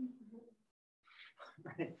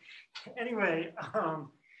 Right. Anyway,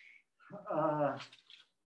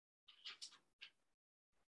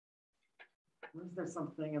 was there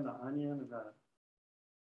something in the Onion about?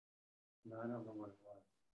 No, I don't know what it was.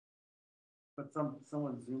 But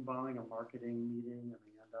someone Zoom bombing a marketing meeting, and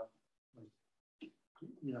they end up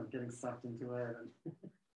like, getting sucked into it. And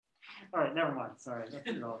all right, never mind. Sorry, that's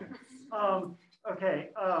irrelevant. Okay.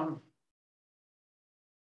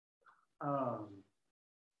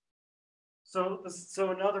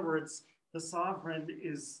 So in other words, the sovereign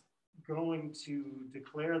is going to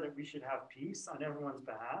declare that we should have peace on everyone's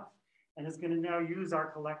behalf, and is going to now use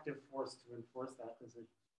our collective force to enforce that decision.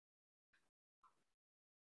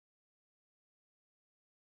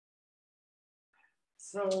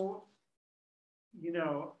 So,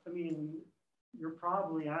 I mean, you're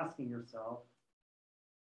probably asking yourself,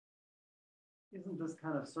 isn't this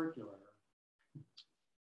kind of circular?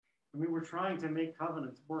 I mean, we're trying to make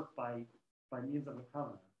covenants work by means of a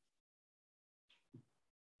covenant.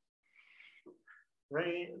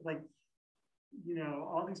 Right? Like,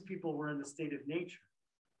 all these people were in the state of nature.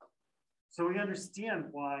 So we understand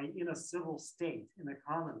why in a civil state, in a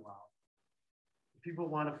commonwealth, if people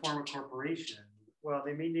want to form a corporation, well,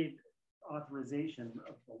 they may need authorization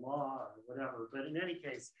of the law or whatever, but in any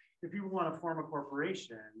case, if people want to form a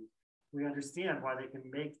corporation, we understand why they can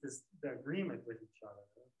make the agreement with each other.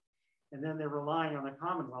 And then they're relying on the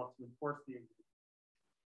commonwealth to enforce the agreement.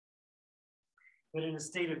 But in a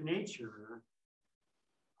state of nature,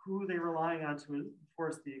 who are they relying on to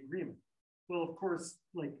enforce the agreement? Well, of course,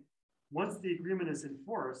 like once the agreement is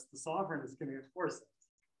enforced, the sovereign is going to enforce it.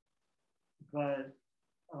 But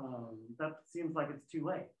that seems like it's too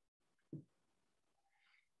late.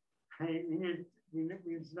 Right? We need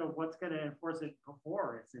to know what's going to enforce it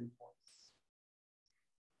before it's enforced.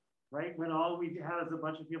 Right? When all we had is a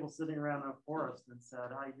bunch of people sitting around in a forest and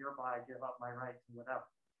said, I hereby give up my right to whatever.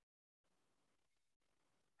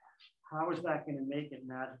 How is that going to make it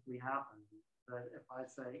magically happen? That if I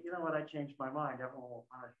say, you know what, I changed my mind, everyone will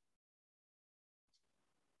punish me.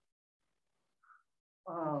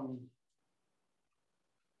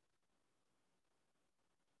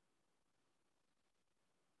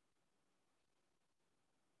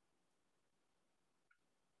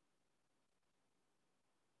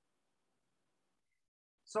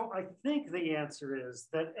 So I think the answer is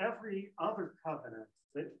that every other covenant,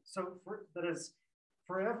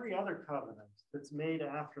 for every other covenant that's made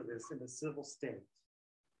after this in a civil state,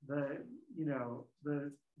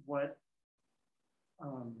 what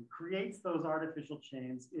creates those artificial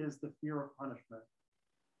chains is the fear of punishment.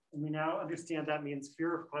 And we now understand that means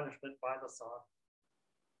fear of punishment by the sovereign.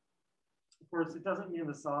 Of course, it doesn't mean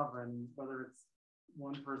the sovereign, whether it's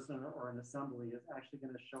one person or an assembly, is actually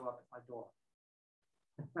going to show up at my door,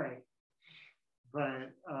 right?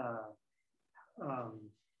 But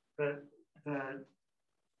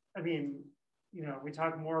I mean, we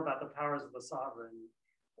talk more about the powers of the sovereign,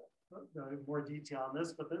 more detail on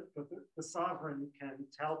this, but the sovereign can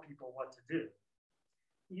tell people what to do,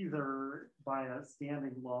 either by a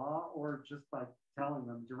standing law or just by telling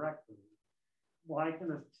them directly. Why can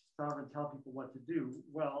a sovereign tell people what to do?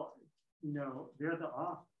 Well, they're the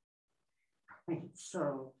author. Right?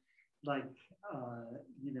 So, like,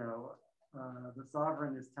 the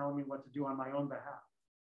sovereign is telling me what to do on my own behalf.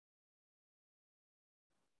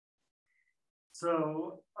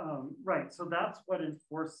 So, right, so that's what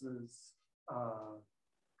enforces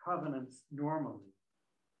covenants normally,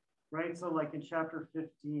 right? So like in chapter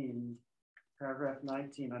 15, paragraph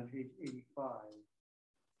 19 on page 85,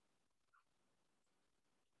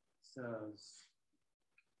 says,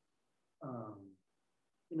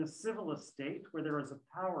 in a civil estate where there is a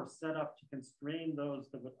power set up to constrain those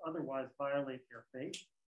that would otherwise violate their faith,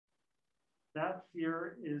 that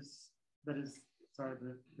fear is, the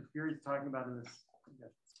fear he's talking about in this,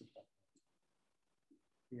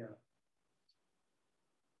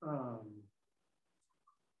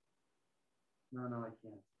 no, I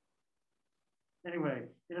can't. Anyway,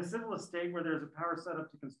 in a civil estate where there's a power set up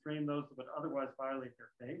to constrain those that would otherwise violate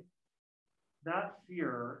their faith, that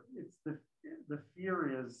fear, the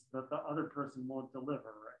fear is that the other person won't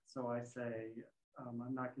deliver, right? So I say,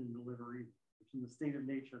 I'm not going to deliver either, which in the state of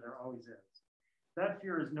nature there always is. That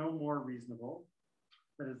fear is no more reasonable,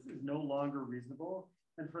 that is no longer reasonable,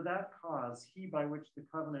 and for that cause, he by which the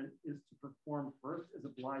covenant is to perform first is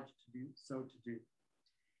obliged to do so to do.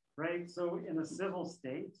 Right? So in a civil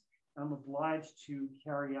state, I'm obliged to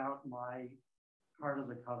carry out my part of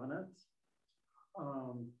the covenant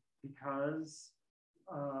because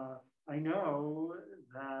I know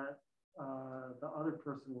that the other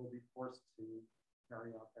person will be forced to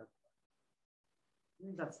carry out their part. I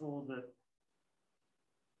think that's a little bit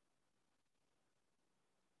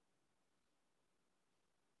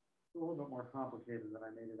more complicated than I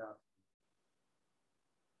made it out.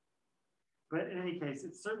 But in any case,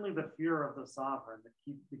 it's certainly the fear of the sovereign that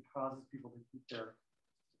causes people to keep their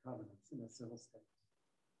covenants in a civil state.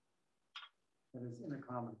 That is in a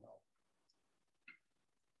commonwealth.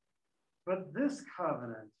 But this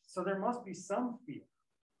covenant, so there must be some fear.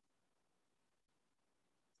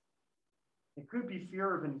 It could be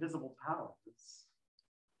fear of invisible powers,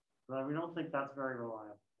 but we don't think that's very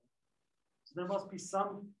reliable. So there must be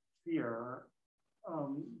some fear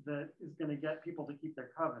that is going to get people to keep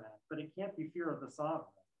their covenant, but it can't be fear of the sovereign.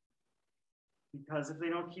 Because if they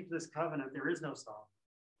don't keep this covenant, there is no sovereign.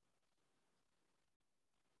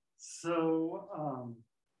 So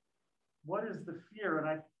what is the fear? And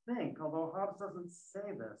I think, although Hobbes doesn't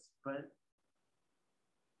say this, but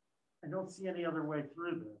I don't see any other way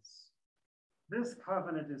through this. This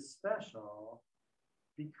covenant is special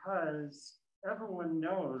because everyone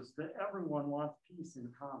knows that everyone wants peace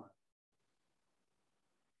in common.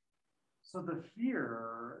 So the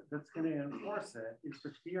fear that's going to enforce it is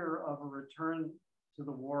the fear of a return to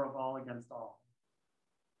the war of all against all.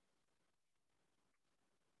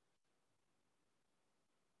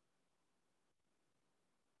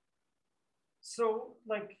 So,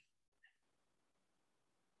 like,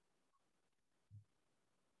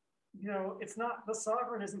 it's not, the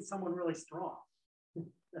sovereign isn't someone really strong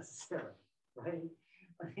necessarily, right?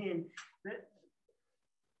 I mean,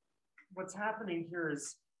 what's happening here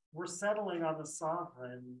is we're settling on the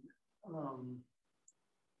sovereign.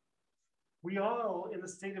 We all, in the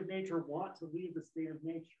state of nature, want to leave the state of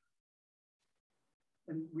nature.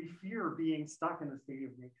 And we fear being stuck in the state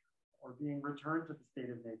of nature or being returned to the state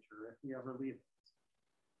of nature if we ever leave it,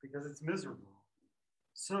 because it's miserable.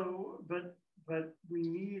 So, but we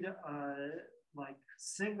need a like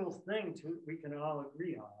single thing we can all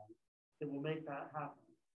agree on that will make that happen.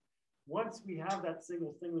 Once we have that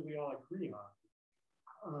single thing that we all agree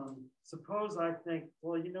on, suppose I think,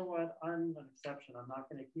 well, you know what, I'm an exception, I'm not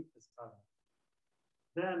going to keep this covenant.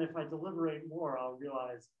 Then if I deliberate more, I'll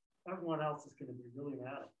realize everyone else is going to be really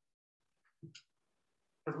mad.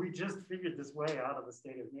 Because we just figured this way out of the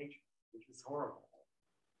state of nature, which is horrible.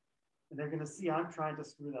 And they're going to see I'm trying to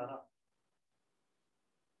screw that up.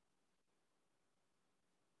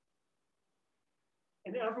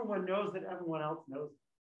 And everyone knows that everyone else knows it.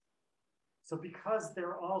 So because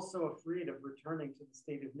they're also afraid of returning to the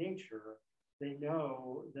state of nature, they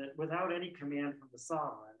know that without any command from the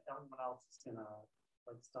sovereign, everyone else is gonna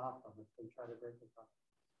like stop them if they try to break the covenant.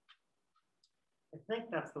 I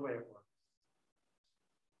think that's the way it works.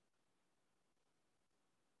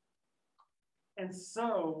 And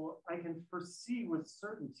so I can foresee with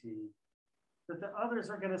certainty that the others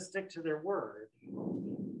are going to stick to their word.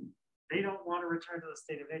 They don't want to return to the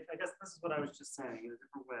state of nature. I guess this is what I was just saying in a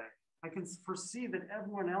different way. I can foresee that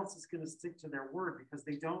everyone else is going to stick to their word because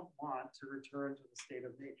they don't want to return to the state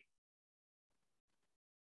of nature.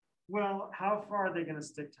 Well, how far are they going to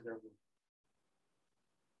stick to their word?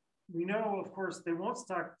 We know, of course, they won't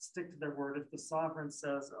stick to their word if the sovereign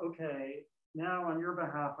says, okay, now on your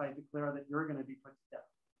behalf, I declare that you're going to be put to death.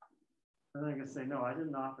 And they're going to say, no, I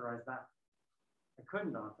didn't authorize that. I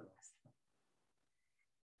couldn't authorize that.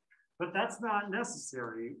 But that's not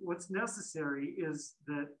necessary. What's necessary is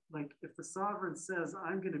that, like, if the sovereign says,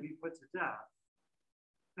 I'm going to be put to death,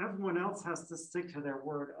 everyone else has to stick to their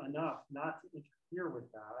word enough not to interfere with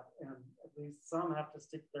that. And at least some have to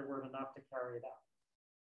stick to their word enough to carry it out.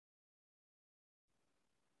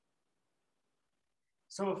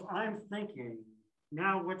 So if I'm thinking,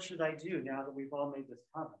 now what should I do now that we've all made this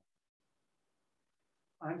covenant?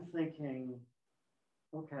 I'm thinking,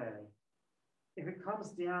 okay, if it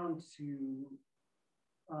comes down to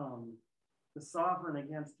the sovereign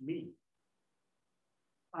against me,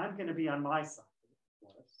 I'm going to be on my side,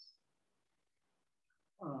 of course,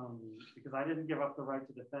 because I didn't give up the right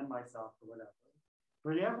to defend myself or whatever.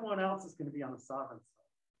 But everyone else is going to be on the sovereign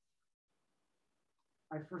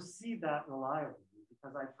side. I foresee that reliably.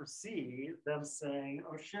 Because I foresee them saying,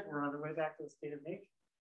 oh shit, we're on the way back to the state of nature.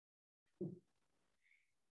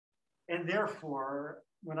 And therefore,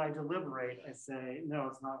 when I deliberate, I say, no,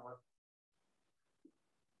 it's not worth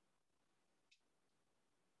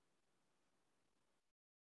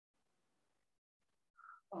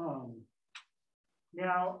it.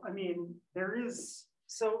 Now, I mean, there is,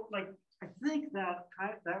 so like, I think that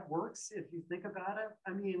that works if you think about it.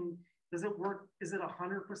 I mean, does it work? Is it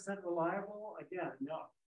 100% reliable? Again, no.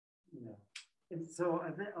 You know. And so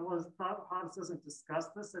I think, although Hobbes doesn't discuss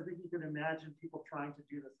this, I think you can imagine people trying to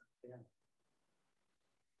do this at the end.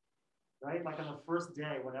 Right? Like on the first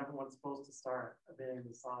day when everyone's supposed to start obeying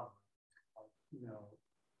the sovereign. Like, you know,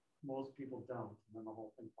 most people don't, and then the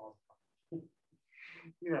whole thing falls apart.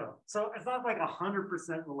 You know, so it's not like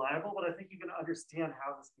 100% reliable, but I think you can understand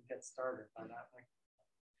how this can get started by that. Like,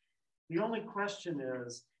 the only question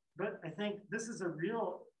is, but I think this is a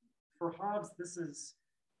real, for Hobbes, this is,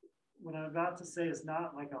 what I'm about to say is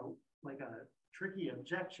not like a tricky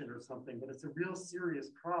objection or something, but it's a real serious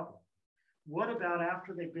problem. What about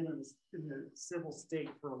after they've been in the civil state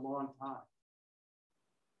for a long time?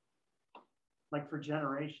 Like for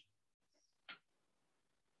generations.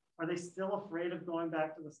 Are they still afraid of going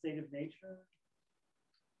back to the state of nature?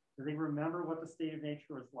 Do they remember what the state of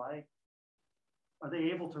nature was like? Are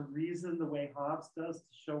they able to reason the way Hobbes does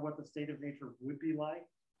to show what the state of nature would be like?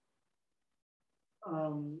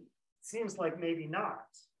 Seems like maybe not.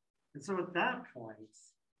 And so at that point,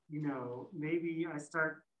 you know, maybe I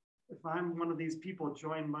start, if I'm one of these people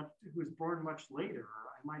who's born much later,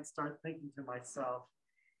 I might start thinking to myself,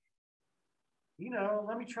 you know,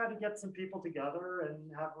 let me try to get some people together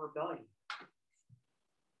and have a rebellion.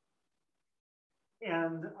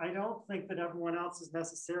 And I don't think that everyone else is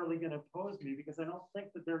necessarily going to oppose me because I don't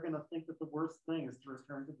think that they're going to think that the worst thing is to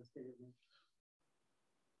return to the state of nature.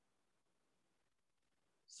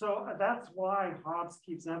 So that's why Hobbes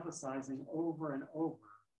keeps emphasizing over and over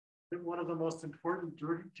that one of the most important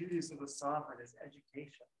duties of a sovereign is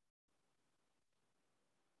education,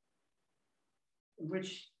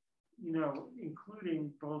 which, you know,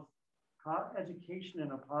 including both education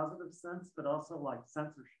in a positive sense, but also like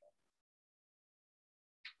censorship.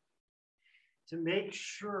 To make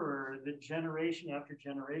sure that generation after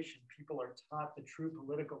generation, people are taught the true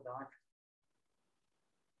political doctrine.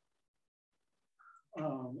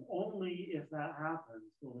 Only if that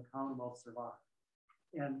happens will the Commonwealth survive.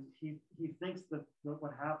 And he thinks that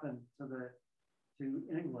what happened to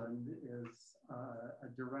England is a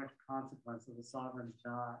direct consequence of the sovereign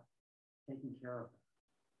not taking care of it.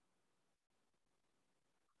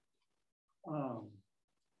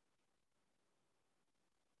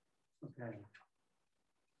 Okay.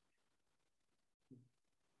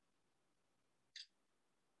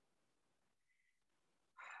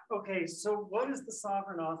 Okay, so what is the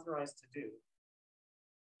sovereign authorized to do?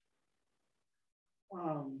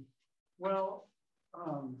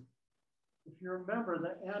 If you remember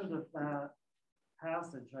the end of that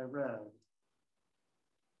passage I read,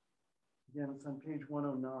 again, it's on page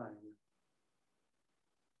 109.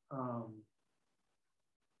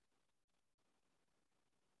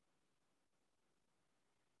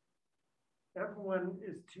 everyone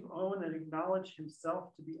is to own and acknowledge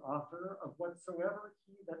himself to be author of whatsoever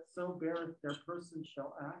he that so beareth their person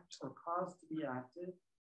shall act or cause to be acted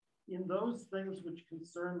in those things which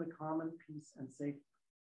concern the common peace and safety.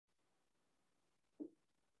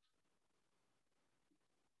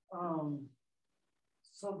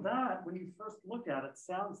 So that, when you first look at it,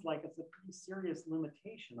 sounds like it's a pretty serious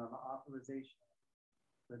limitation on the authorization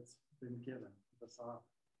that's been given to the sovereign.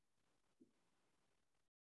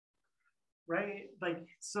 Right? Like,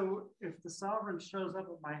 so if the sovereign shows up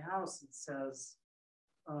at my house and says,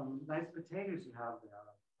 nice potatoes you have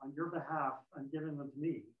there, on your behalf, I'm giving them to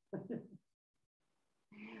me.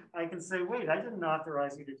 I can say, wait, I didn't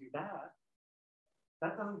authorize you to do that.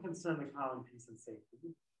 That doesn't concern the common peace and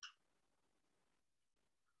safety.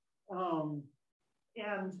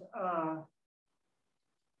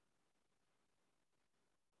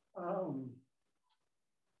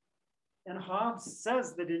 And Hobbes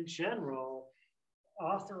says that in general,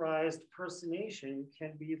 authorized personation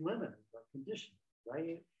can be limited or conditioned,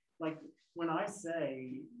 right? Like when I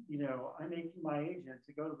say, you know, I make you my agent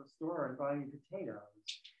to go to the store and buy me potatoes,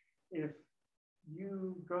 if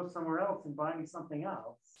you go somewhere else and buy me something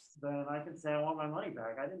else, then I can say I want my money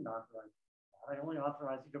back. I didn't authorize that. I only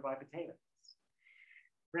authorized you to buy potatoes,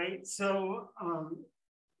 right? So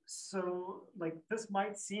like this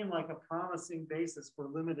might seem like a promising basis for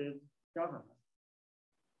limited government.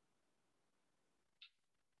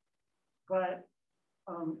 But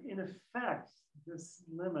in effect, this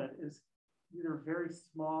limit is either very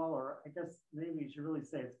small or I guess maybe you should really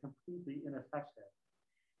say it's completely ineffective.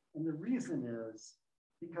 And the reason is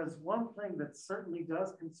because one thing that certainly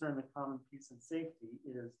does concern the common peace and safety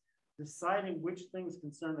is deciding which things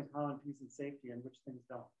concern the common peace and safety and which things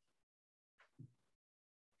don't.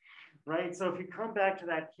 Right? So if you come back to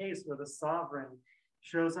that case where the sovereign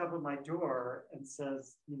shows up at my door and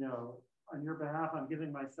says, you know, on your behalf, I'm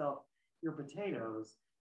giving myself your potatoes,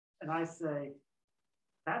 and I say,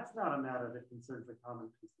 that's not a matter that concerns the common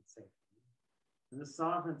peace and safety. And the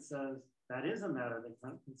sovereign says, that is a matter that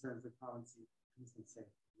concerns the common peace and safety.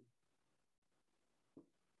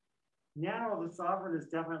 Now the sovereign is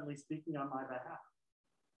definitely speaking on my behalf.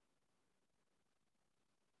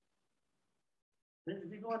 Do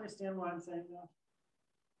people understand why I'm saying that?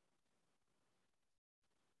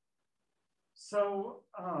 So,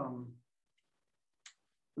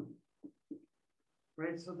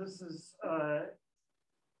 right, so this is,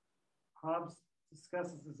 Hobbes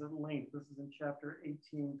discusses this at length. This is in chapter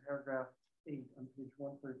 18, paragraph 8 on page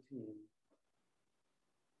 113.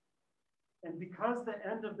 And because the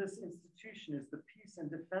end of this institution is the peace and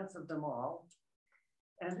defense of them all,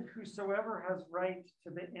 and whosoever has right to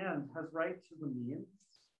the end has right to the means,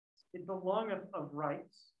 it belongeth of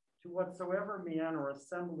right to whatsoever man or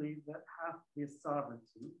assembly that hath his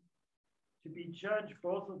sovereignty, to be judge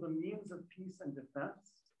both of the means of peace and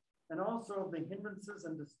defense, and also of the hindrances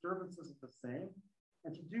and disturbances of the same,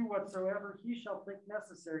 and to do whatsoever he shall think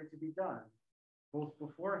necessary to be done, both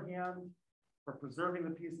beforehand for preserving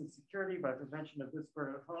the peace and security by prevention of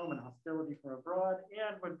discord at home and hostility from abroad,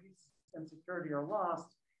 and when peace and security are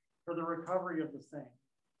lost, for the recovery of the same.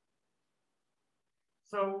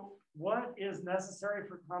 So what is necessary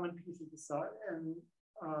for common peace and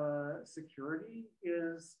security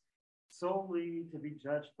is solely to be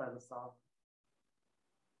judged by the sovereign.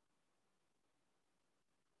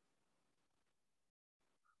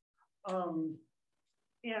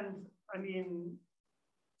 And I mean,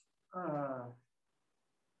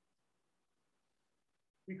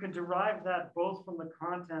 we could derive that both from the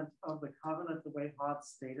content of the covenant, the way Hobbes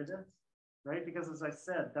stated it, right? Because as I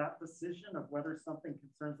said, that decision of whether something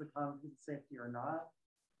concerns the common peace and safety or not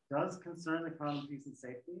does concern the common peace and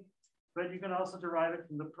safety, but you can also derive it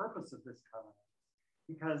from the purpose of this covenant.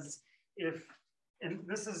 Because and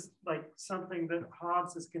this is like something that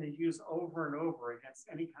Hobbes is going to use over and over against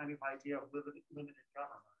any kind of idea of limited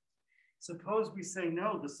government. Suppose we say,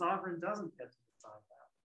 no, the sovereign doesn't get to decide that.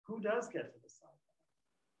 Who does get to decide that?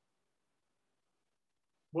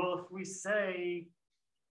 Well, if we say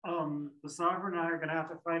the sovereign and I are going to have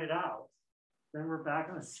to fight it out, then we're back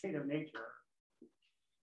in a state of nature.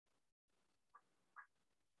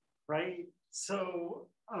 Right? So,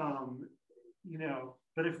 you know,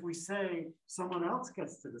 but if we say someone else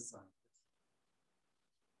gets to decide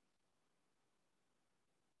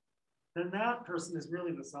it, then that person is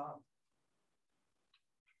really the sovereign.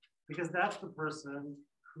 Because that's the person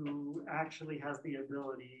who actually has the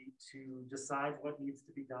ability to decide what needs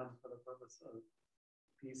to be done for the purpose of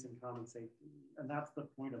peace and common safety. And that's the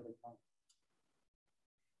point of the covenant.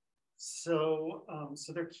 So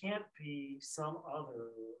there can't be some other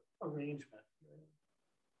arrangement.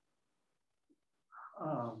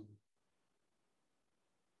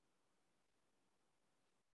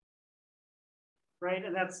 Right,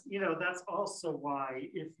 and that's, that's also why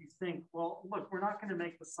if you think, well, look, we're not going to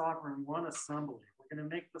make the sovereign one assembly. We're going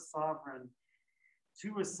to make the sovereign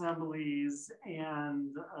two assemblies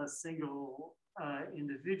and a single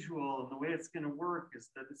individual. And the way it's going to work is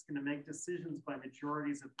that it's going to make decisions by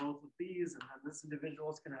majorities of both of these, and then this individual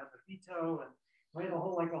is going to have a veto, and right, a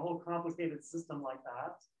whole complicated system like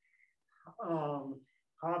that.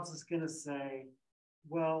 Hobbes is going to say,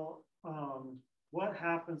 well, what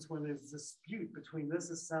happens when there's a dispute between this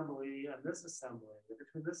assembly and this assembly, or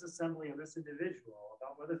between this assembly and this individual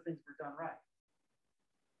about whether things were done right,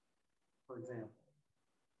 for example?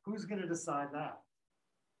 Who's going to decide that?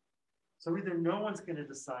 So either no one's going to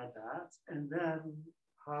decide that, and then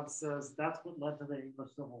Hobbes says that's what led to the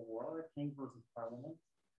English Civil War, King versus Parliament.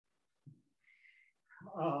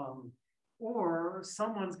 Or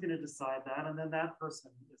someone's going to decide that, and then that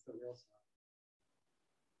person is the real sovereign,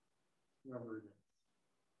 whoever it is.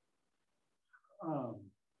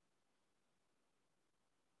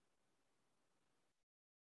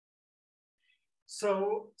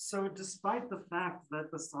 So despite the fact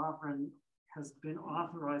that the sovereign has been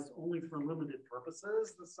authorized only for limited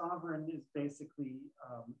purposes, the sovereign is basically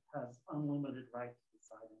has unlimited right to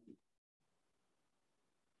decide anything.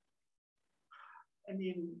 I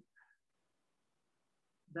mean,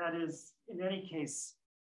 that is, in any case,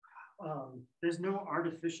 there's no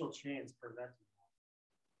artificial chains preventing that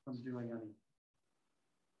from doing anything.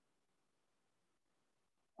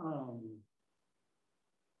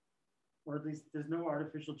 Or at least there's no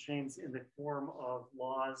artificial chains in the form of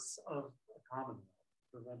laws of a commonwealth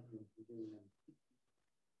preventing them from doing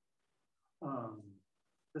anything.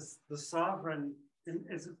 The sovereign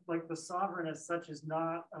is like the sovereign as such is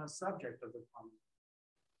not a subject of the commonwealth.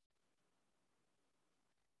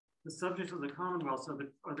 The subjects of the commonwealth are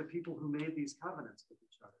the people who made these covenants with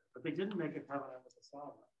each other, but they didn't make a covenant with the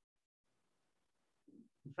sovereign.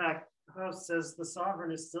 In fact, Hobbes says the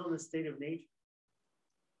sovereign is still in a state of nature.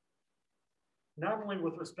 Not only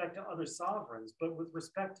with respect to other sovereigns, but with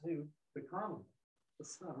respect to the commonwealth, the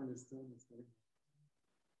sovereign is still in a state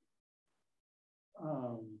of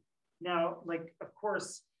nature. Now, like, of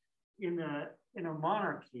course, in a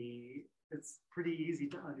monarchy, it's pretty easy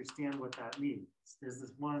to understand what that means. There's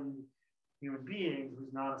this one human being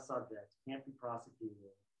who's not a subject, can't be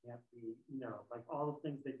prosecuted, can't be, like all the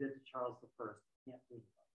things they did to Charles I, can't do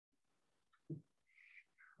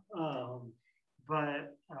that.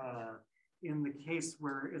 But in the case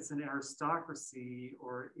where it's an aristocracy,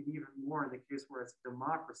 or even more in the case where it's a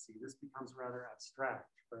democracy, this becomes rather abstract,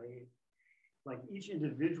 right? Like each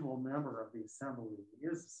individual member of the assembly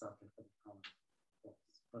is a subject of the commonwealth,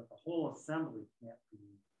 but the whole assembly can't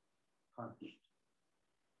be punished.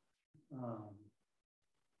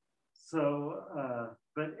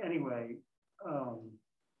 But anyway,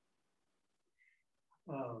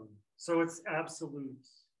 so it's absolute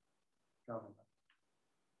government,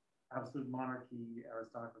 absolute monarchy,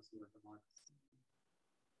 aristocracy, or democracy.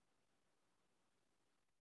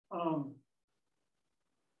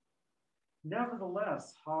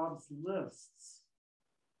 Nevertheless, Hobbes lists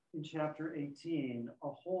in chapter 18 a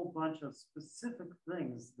whole bunch of specific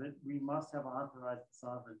things that we must have authorized the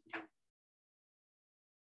sovereign to do.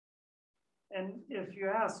 And if you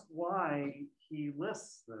ask why he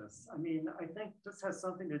lists this, I mean, I think this has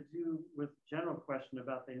something to do with the general question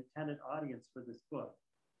about the intended audience for this book.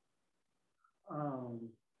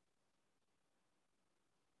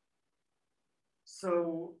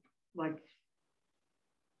 So, like,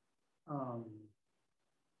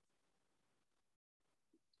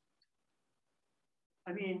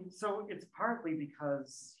 I mean, so it's partly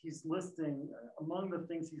because he's listing, among the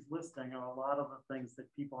things he's listing are a lot of the things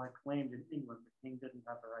that people had claimed in England the king didn't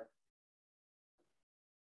have the right to.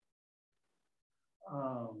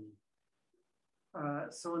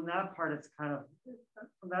 So in that part, it's kind of,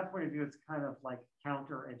 from that point of view, it's kind of like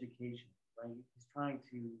counter-education, right? He's trying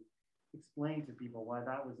to explain to people why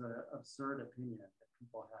that was an absurd opinion that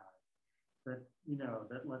people had. That,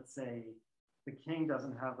 that let's say the king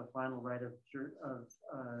doesn't have the final right of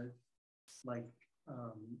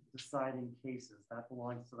deciding cases. That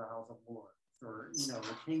belongs to the House of Lords. Or,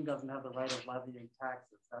 the king doesn't have the right of levying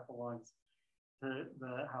taxes. That belongs to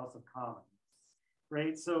the House of Commons,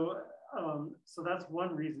 right? So, so that's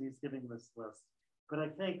one reason he's giving this list. But I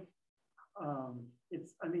think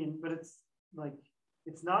it's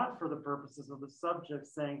not for the purposes of the subject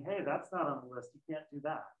saying, hey, that's not on the list, you can't do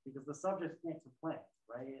that, because the subject can't complain,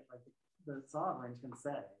 right? Like the sovereign can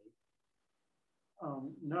say,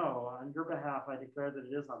 no, on your behalf, I declare that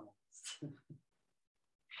it is on the list.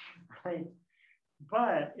 Right?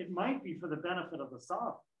 But it might be for the benefit of the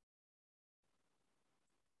sovereign.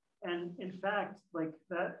 And in fact, like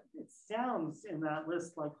that, it sounds in that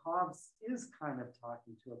list like Hobbes is kind of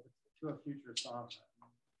talking to a future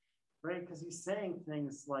sovereign, right? Because he's saying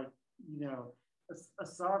things like, you know, a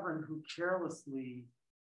sovereign who carelessly,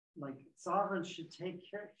 like sovereigns should take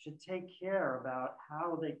care about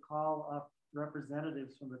how they call up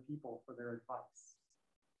representatives from the people for their advice.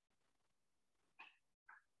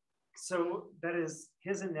 So that is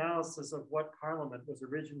his analysis of what Parliament was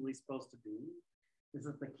originally supposed to be, is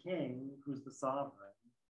that the king, who's the sovereign,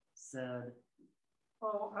 said,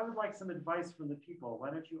 oh, I would like some advice from the people. Why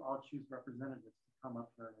don't you all choose representatives to come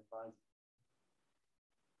up here and advise you?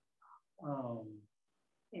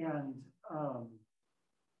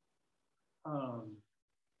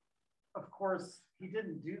 Of course, he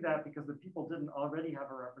didn't do that because the people didn't already have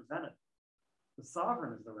a representative. The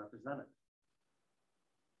sovereign is the representative.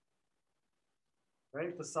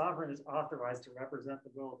 Right? The sovereign is authorized to represent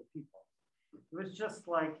the will of the people. It was just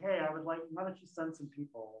like, hey, I would like, why don't you send some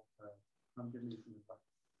people to come give me some advice?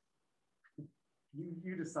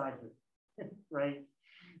 you decide who, right?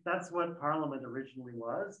 That's what Parliament originally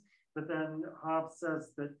was. But then Hobbes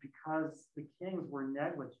says that because the kings were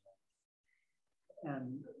negligent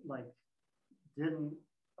and like didn't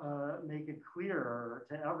make it clear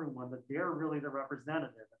to everyone that they're really the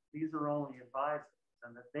representative, these are only advisors,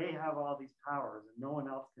 and that they have all these powers and no one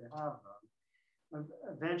else can have them.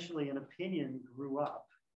 Eventually an opinion grew up,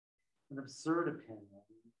 an absurd opinion,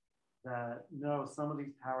 that no, some of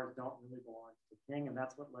these powers don't really belong to the king, and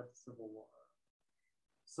that's what led to civil war.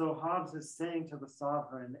 So Hobbes is saying to the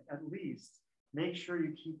sovereign, at least make sure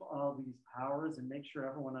you keep all these powers and make sure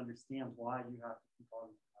everyone understands why you have to keep all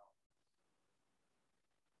these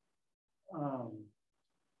powers.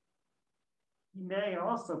 He may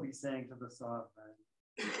also be saying to the sovereign,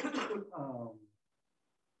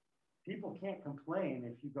 people can't complain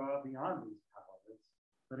if you go out beyond these powers,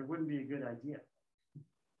 but it wouldn't be a good idea.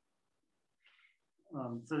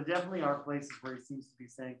 So definitely are places where he seems to be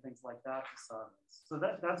saying things like that to sovereigns. So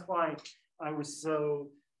that's why I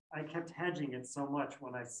kept hedging it so much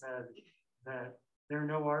when I said that there are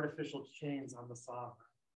no artificial chains on the sovereign.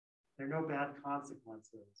 There are no bad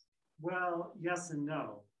consequences. Well, yes and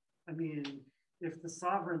no. I mean, if the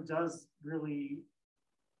sovereign does really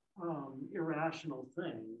irrational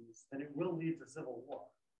things, then it will lead to civil war,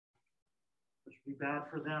 which would be bad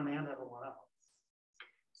for them and everyone else.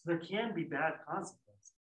 So there can be bad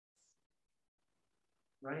consequences,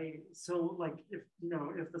 right? So like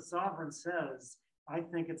if the sovereign says, I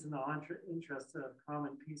think it's in the interest of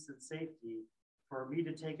common peace and safety for me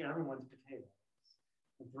to take everyone's potatoes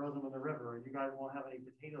and throw them in the river, and you guys won't have any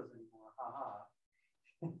potatoes anymore,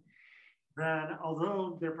 haha. Then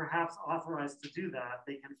although they're perhaps authorized to do that,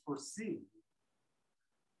 they can foresee,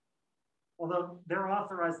 although they're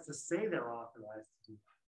authorized to say they're authorized to do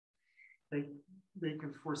that, they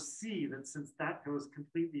can foresee that since that goes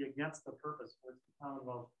completely against the purpose for which the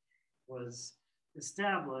Commonwealth was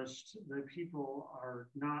established, the people are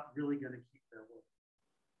not really going to keep their word.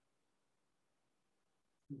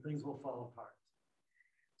 And things will fall apart.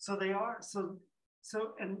 So they are,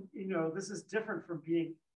 and this is different from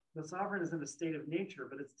being, the sovereign is in a state of nature,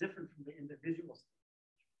 but it's different from the individual state of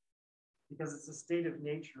nature, because it's a state of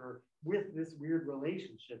nature with this weird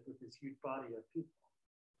relationship with this huge body of people.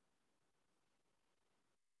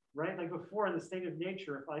 Right? Like before, in the state of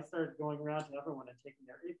nature, if I started going around to everyone and taking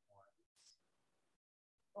their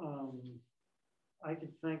acorns, I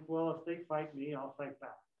could think, well, if they fight me, I'll fight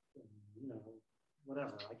back. And,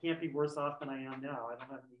 whatever. I can't be worse off than I am now. I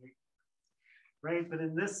don't have any acorns. Right? But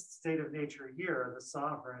in this state of nature here, the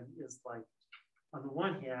sovereign is like, on the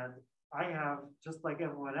one hand, I have, just like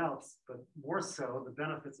everyone else, but more so, the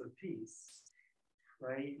benefits of peace,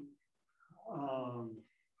 right?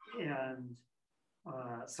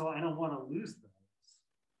 So I don't want to lose those.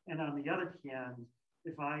 And on the other hand,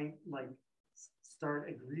 if I start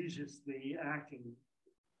egregiously acting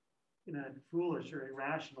in a foolish or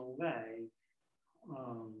irrational way,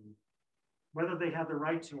 whether they have the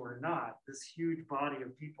right to or not, this huge body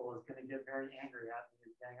of people is going to get very angry at me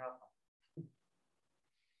and gang up on me.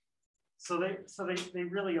 So they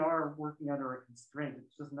really are working under a constraint.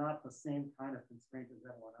 It's just not the same kind of constraint as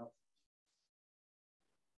everyone else.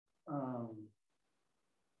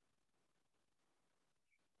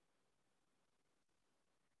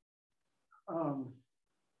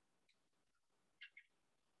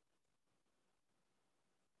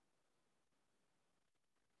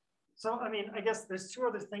 So, I mean, I guess there's two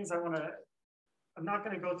other things I want to I'm not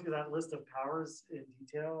going to go through that list of powers in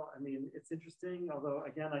detail. I mean, it's interesting, although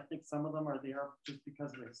again, I think some of them are there just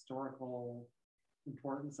because of the historical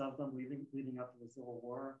importance of them leading up to the Civil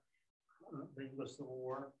War, the English Civil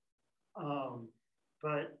War.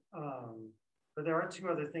 But there are two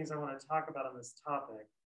other things I want to talk about on this topic.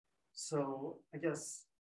 So I guess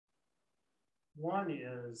one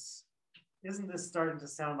is, isn't this starting to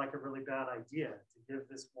sound like a really bad idea to give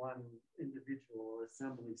this one individual or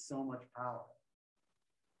assembly so much power?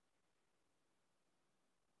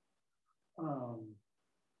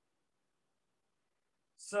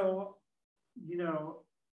 So, you know,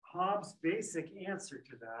 Hobbes' basic answer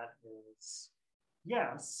to that is,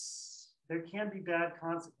 yes, there can be bad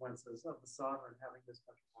consequences of the sovereign having this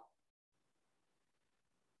much power.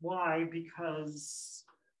 Why? Because,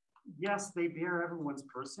 yes, they bear everyone's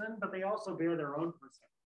person, but they also bear their own person.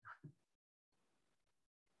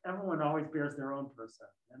 Everyone always bears their own person.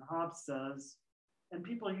 And Hobbes says, and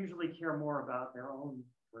people usually care more about their own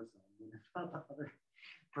person than about the other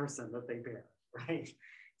person that they bear, right?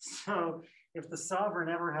 So if the sovereign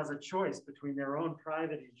ever has a choice between their own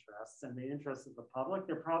private interests and the interests of the public,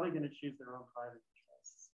 they're probably going to choose their own private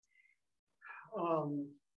interests.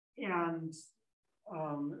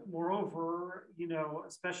 Moreover, you know,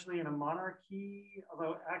 especially in a monarchy,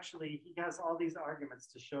 although actually he has all these arguments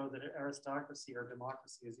to show that aristocracy or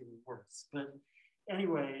democracy is even worse. But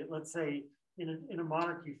anyway, let's say in a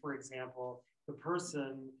monarchy, for example, the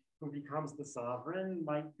person who becomes the sovereign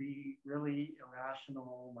might be really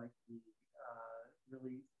irrational, might be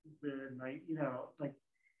really stupid, might, you know, like,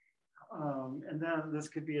 and then this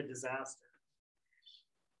could be a disaster.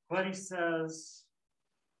 But he says,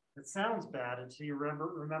 it sounds bad until you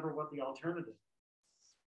remember what the alternative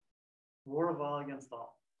is. War of all against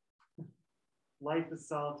all. Life is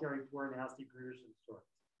solitary, poor, nasty, brutish, and short.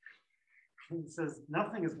 He says,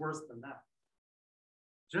 nothing is worse than that.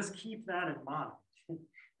 Just keep that in mind,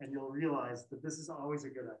 and you'll realize that this is always a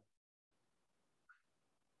good idea.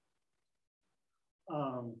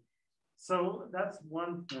 So that's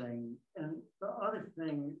one thing. And the other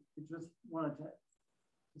thing I just wanted to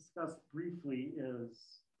discuss briefly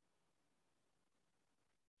is,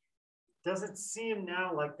 does it seem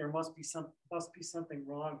now like there must be something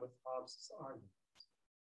wrong with Hobbes' argument?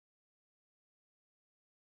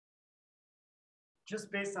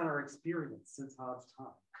 Just based on our experience since Hobbes'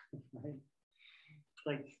 time, right?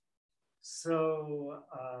 Like, so,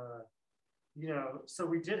 you know, so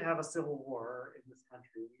we did have a civil war in this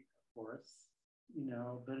country, of course, you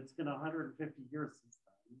know, but it's been 150 years since then.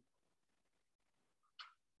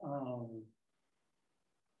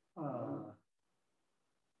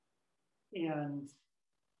 And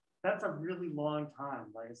that's a really long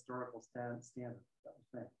time by historical standards,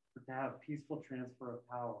 but to have peaceful transfer of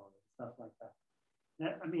power and stuff like that.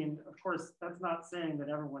 I mean, of course, that's not saying that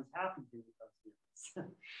everyone's happy during those years.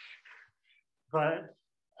 But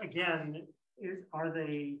again, are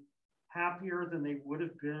they happier than they would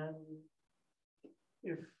have been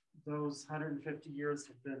if those 150 years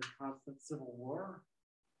had been constant civil war?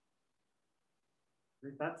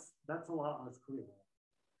 That's a lot less clear.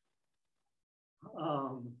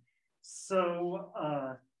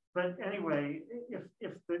 But anyway,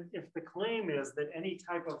 if the claim is that any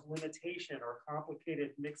type of limitation or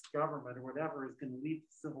complicated mixed government or whatever is going to lead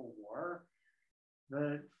to civil war,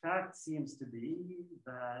 the fact seems to be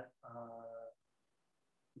that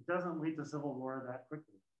it doesn't lead to civil war that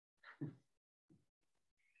quickly.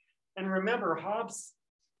 And remember, Hobbes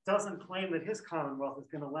doesn't claim that his commonwealth is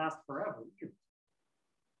going to last forever either.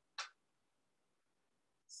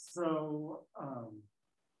 So,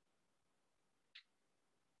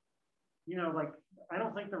 you know, like, I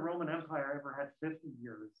don't think the Roman Empire ever had 50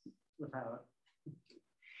 years without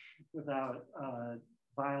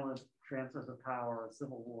violent transfers of power,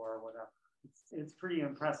 civil war, or whatever. It's pretty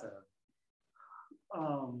impressive.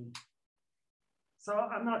 So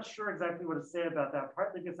I'm not sure exactly what to say about that,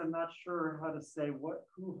 partly because I'm not sure how to say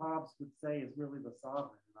who Hobbes would say is really the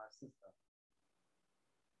sovereign in our system.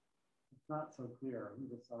 It's not so clear who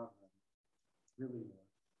the sovereign really is.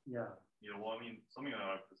 Yeah. Yeah, well, I mean, something that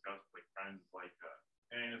I've discussed with like friends is like,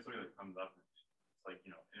 and it's something that comes up. It's like,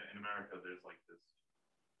 you know, in America, there's like this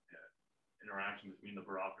interaction between the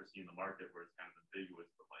bureaucracy and the market where it's kind of ambiguous.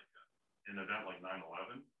 But like in an event like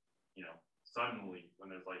 9/11, you know, suddenly when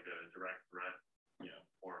there's like a direct threat, you know,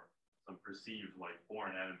 or some perceived like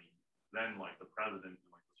foreign enemy, then like the president and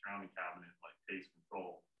like the surrounding cabinet like takes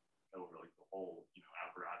control over like the whole, you know,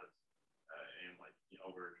 apparatus and like, you know,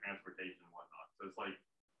 over transportation and whatnot. So it's like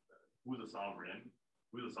who the sovereign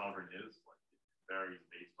is, like it varies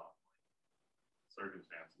based on like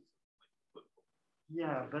circumstances, like political.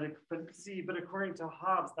 Yeah, but according to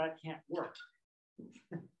Hobbes, that can't work.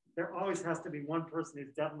 There always has to be one person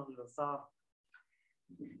who's definitely the soft,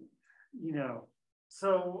 you know.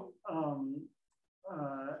 So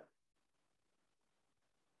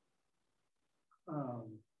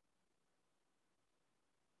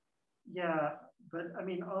yeah, but I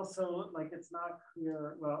mean, also, like, it's not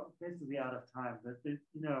clear. Well, basically out of time, but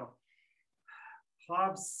you know,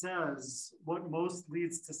 Hobbes says what most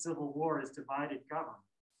leads to civil war is divided government.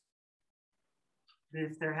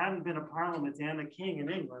 If there hadn't been a parliament and a king in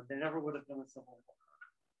England, there never would have been a civil war.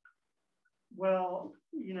 Well,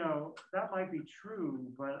 you know, that might be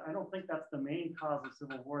true, but I don't think that's the main cause of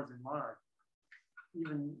civil wars in monarchy,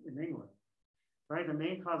 even in England, right? The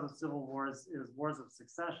main cause of civil wars is wars of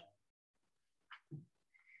succession.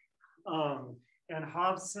 And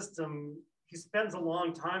Hobbes' system, he spends a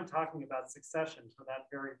long time talking about succession for that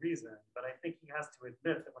very reason, but I think he has to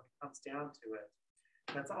admit that when it comes down to it,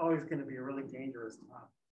 that's always going to be a really dangerous time.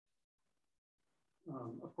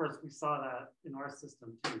 Of course, we saw that in our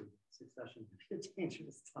system too. Succession would be a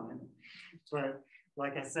dangerous time. But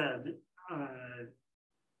like I said,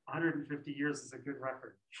 150 years is a good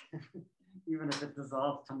record. Even if it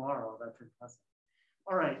dissolves tomorrow, that's impressive.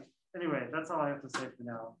 All right. Anyway, that's all I have to say for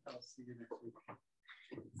now. I'll see you next week.